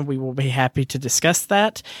know, and we will be happy to discuss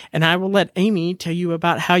that. And I will let Amy tell you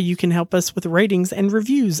about how you can help us with ratings and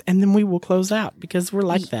reviews, and then we will close out because we're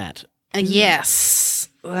like that. Yes.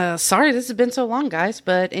 Sorry this has been so long, guys,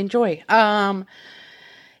 but enjoy.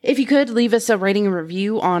 If you could leave us a rating and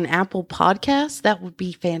review on Apple Podcasts, that would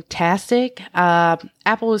be fantastic.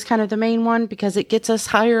 Apple is kind of the main one because it gets us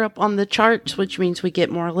higher up on the charts, which means we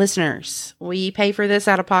get more listeners. We pay for this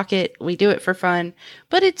out of pocket. We do it for fun,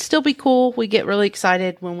 but it'd still be cool. We get really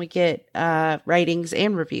excited when we get ratings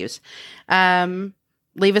and reviews.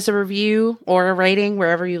 Leave us a review or a rating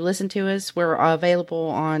wherever you listen to us. We're available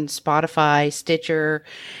on Spotify, Stitcher,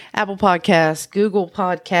 Apple Podcasts, Google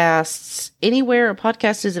Podcasts. Anywhere a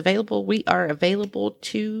podcast is available, we are available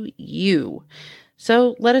to you.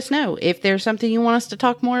 So let us know. If there's something you want us to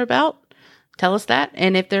talk more about, tell us that.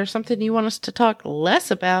 And if there's something you want us to talk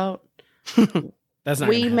less about,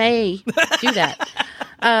 we may do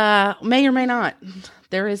that. May or may not.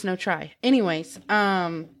 There is no try. Anyways,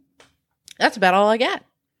 that's about all I got.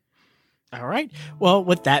 All right. Well,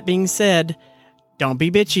 with that being said, don't be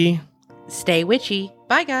bitchy. Stay witchy.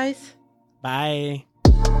 Bye, guys. Bye.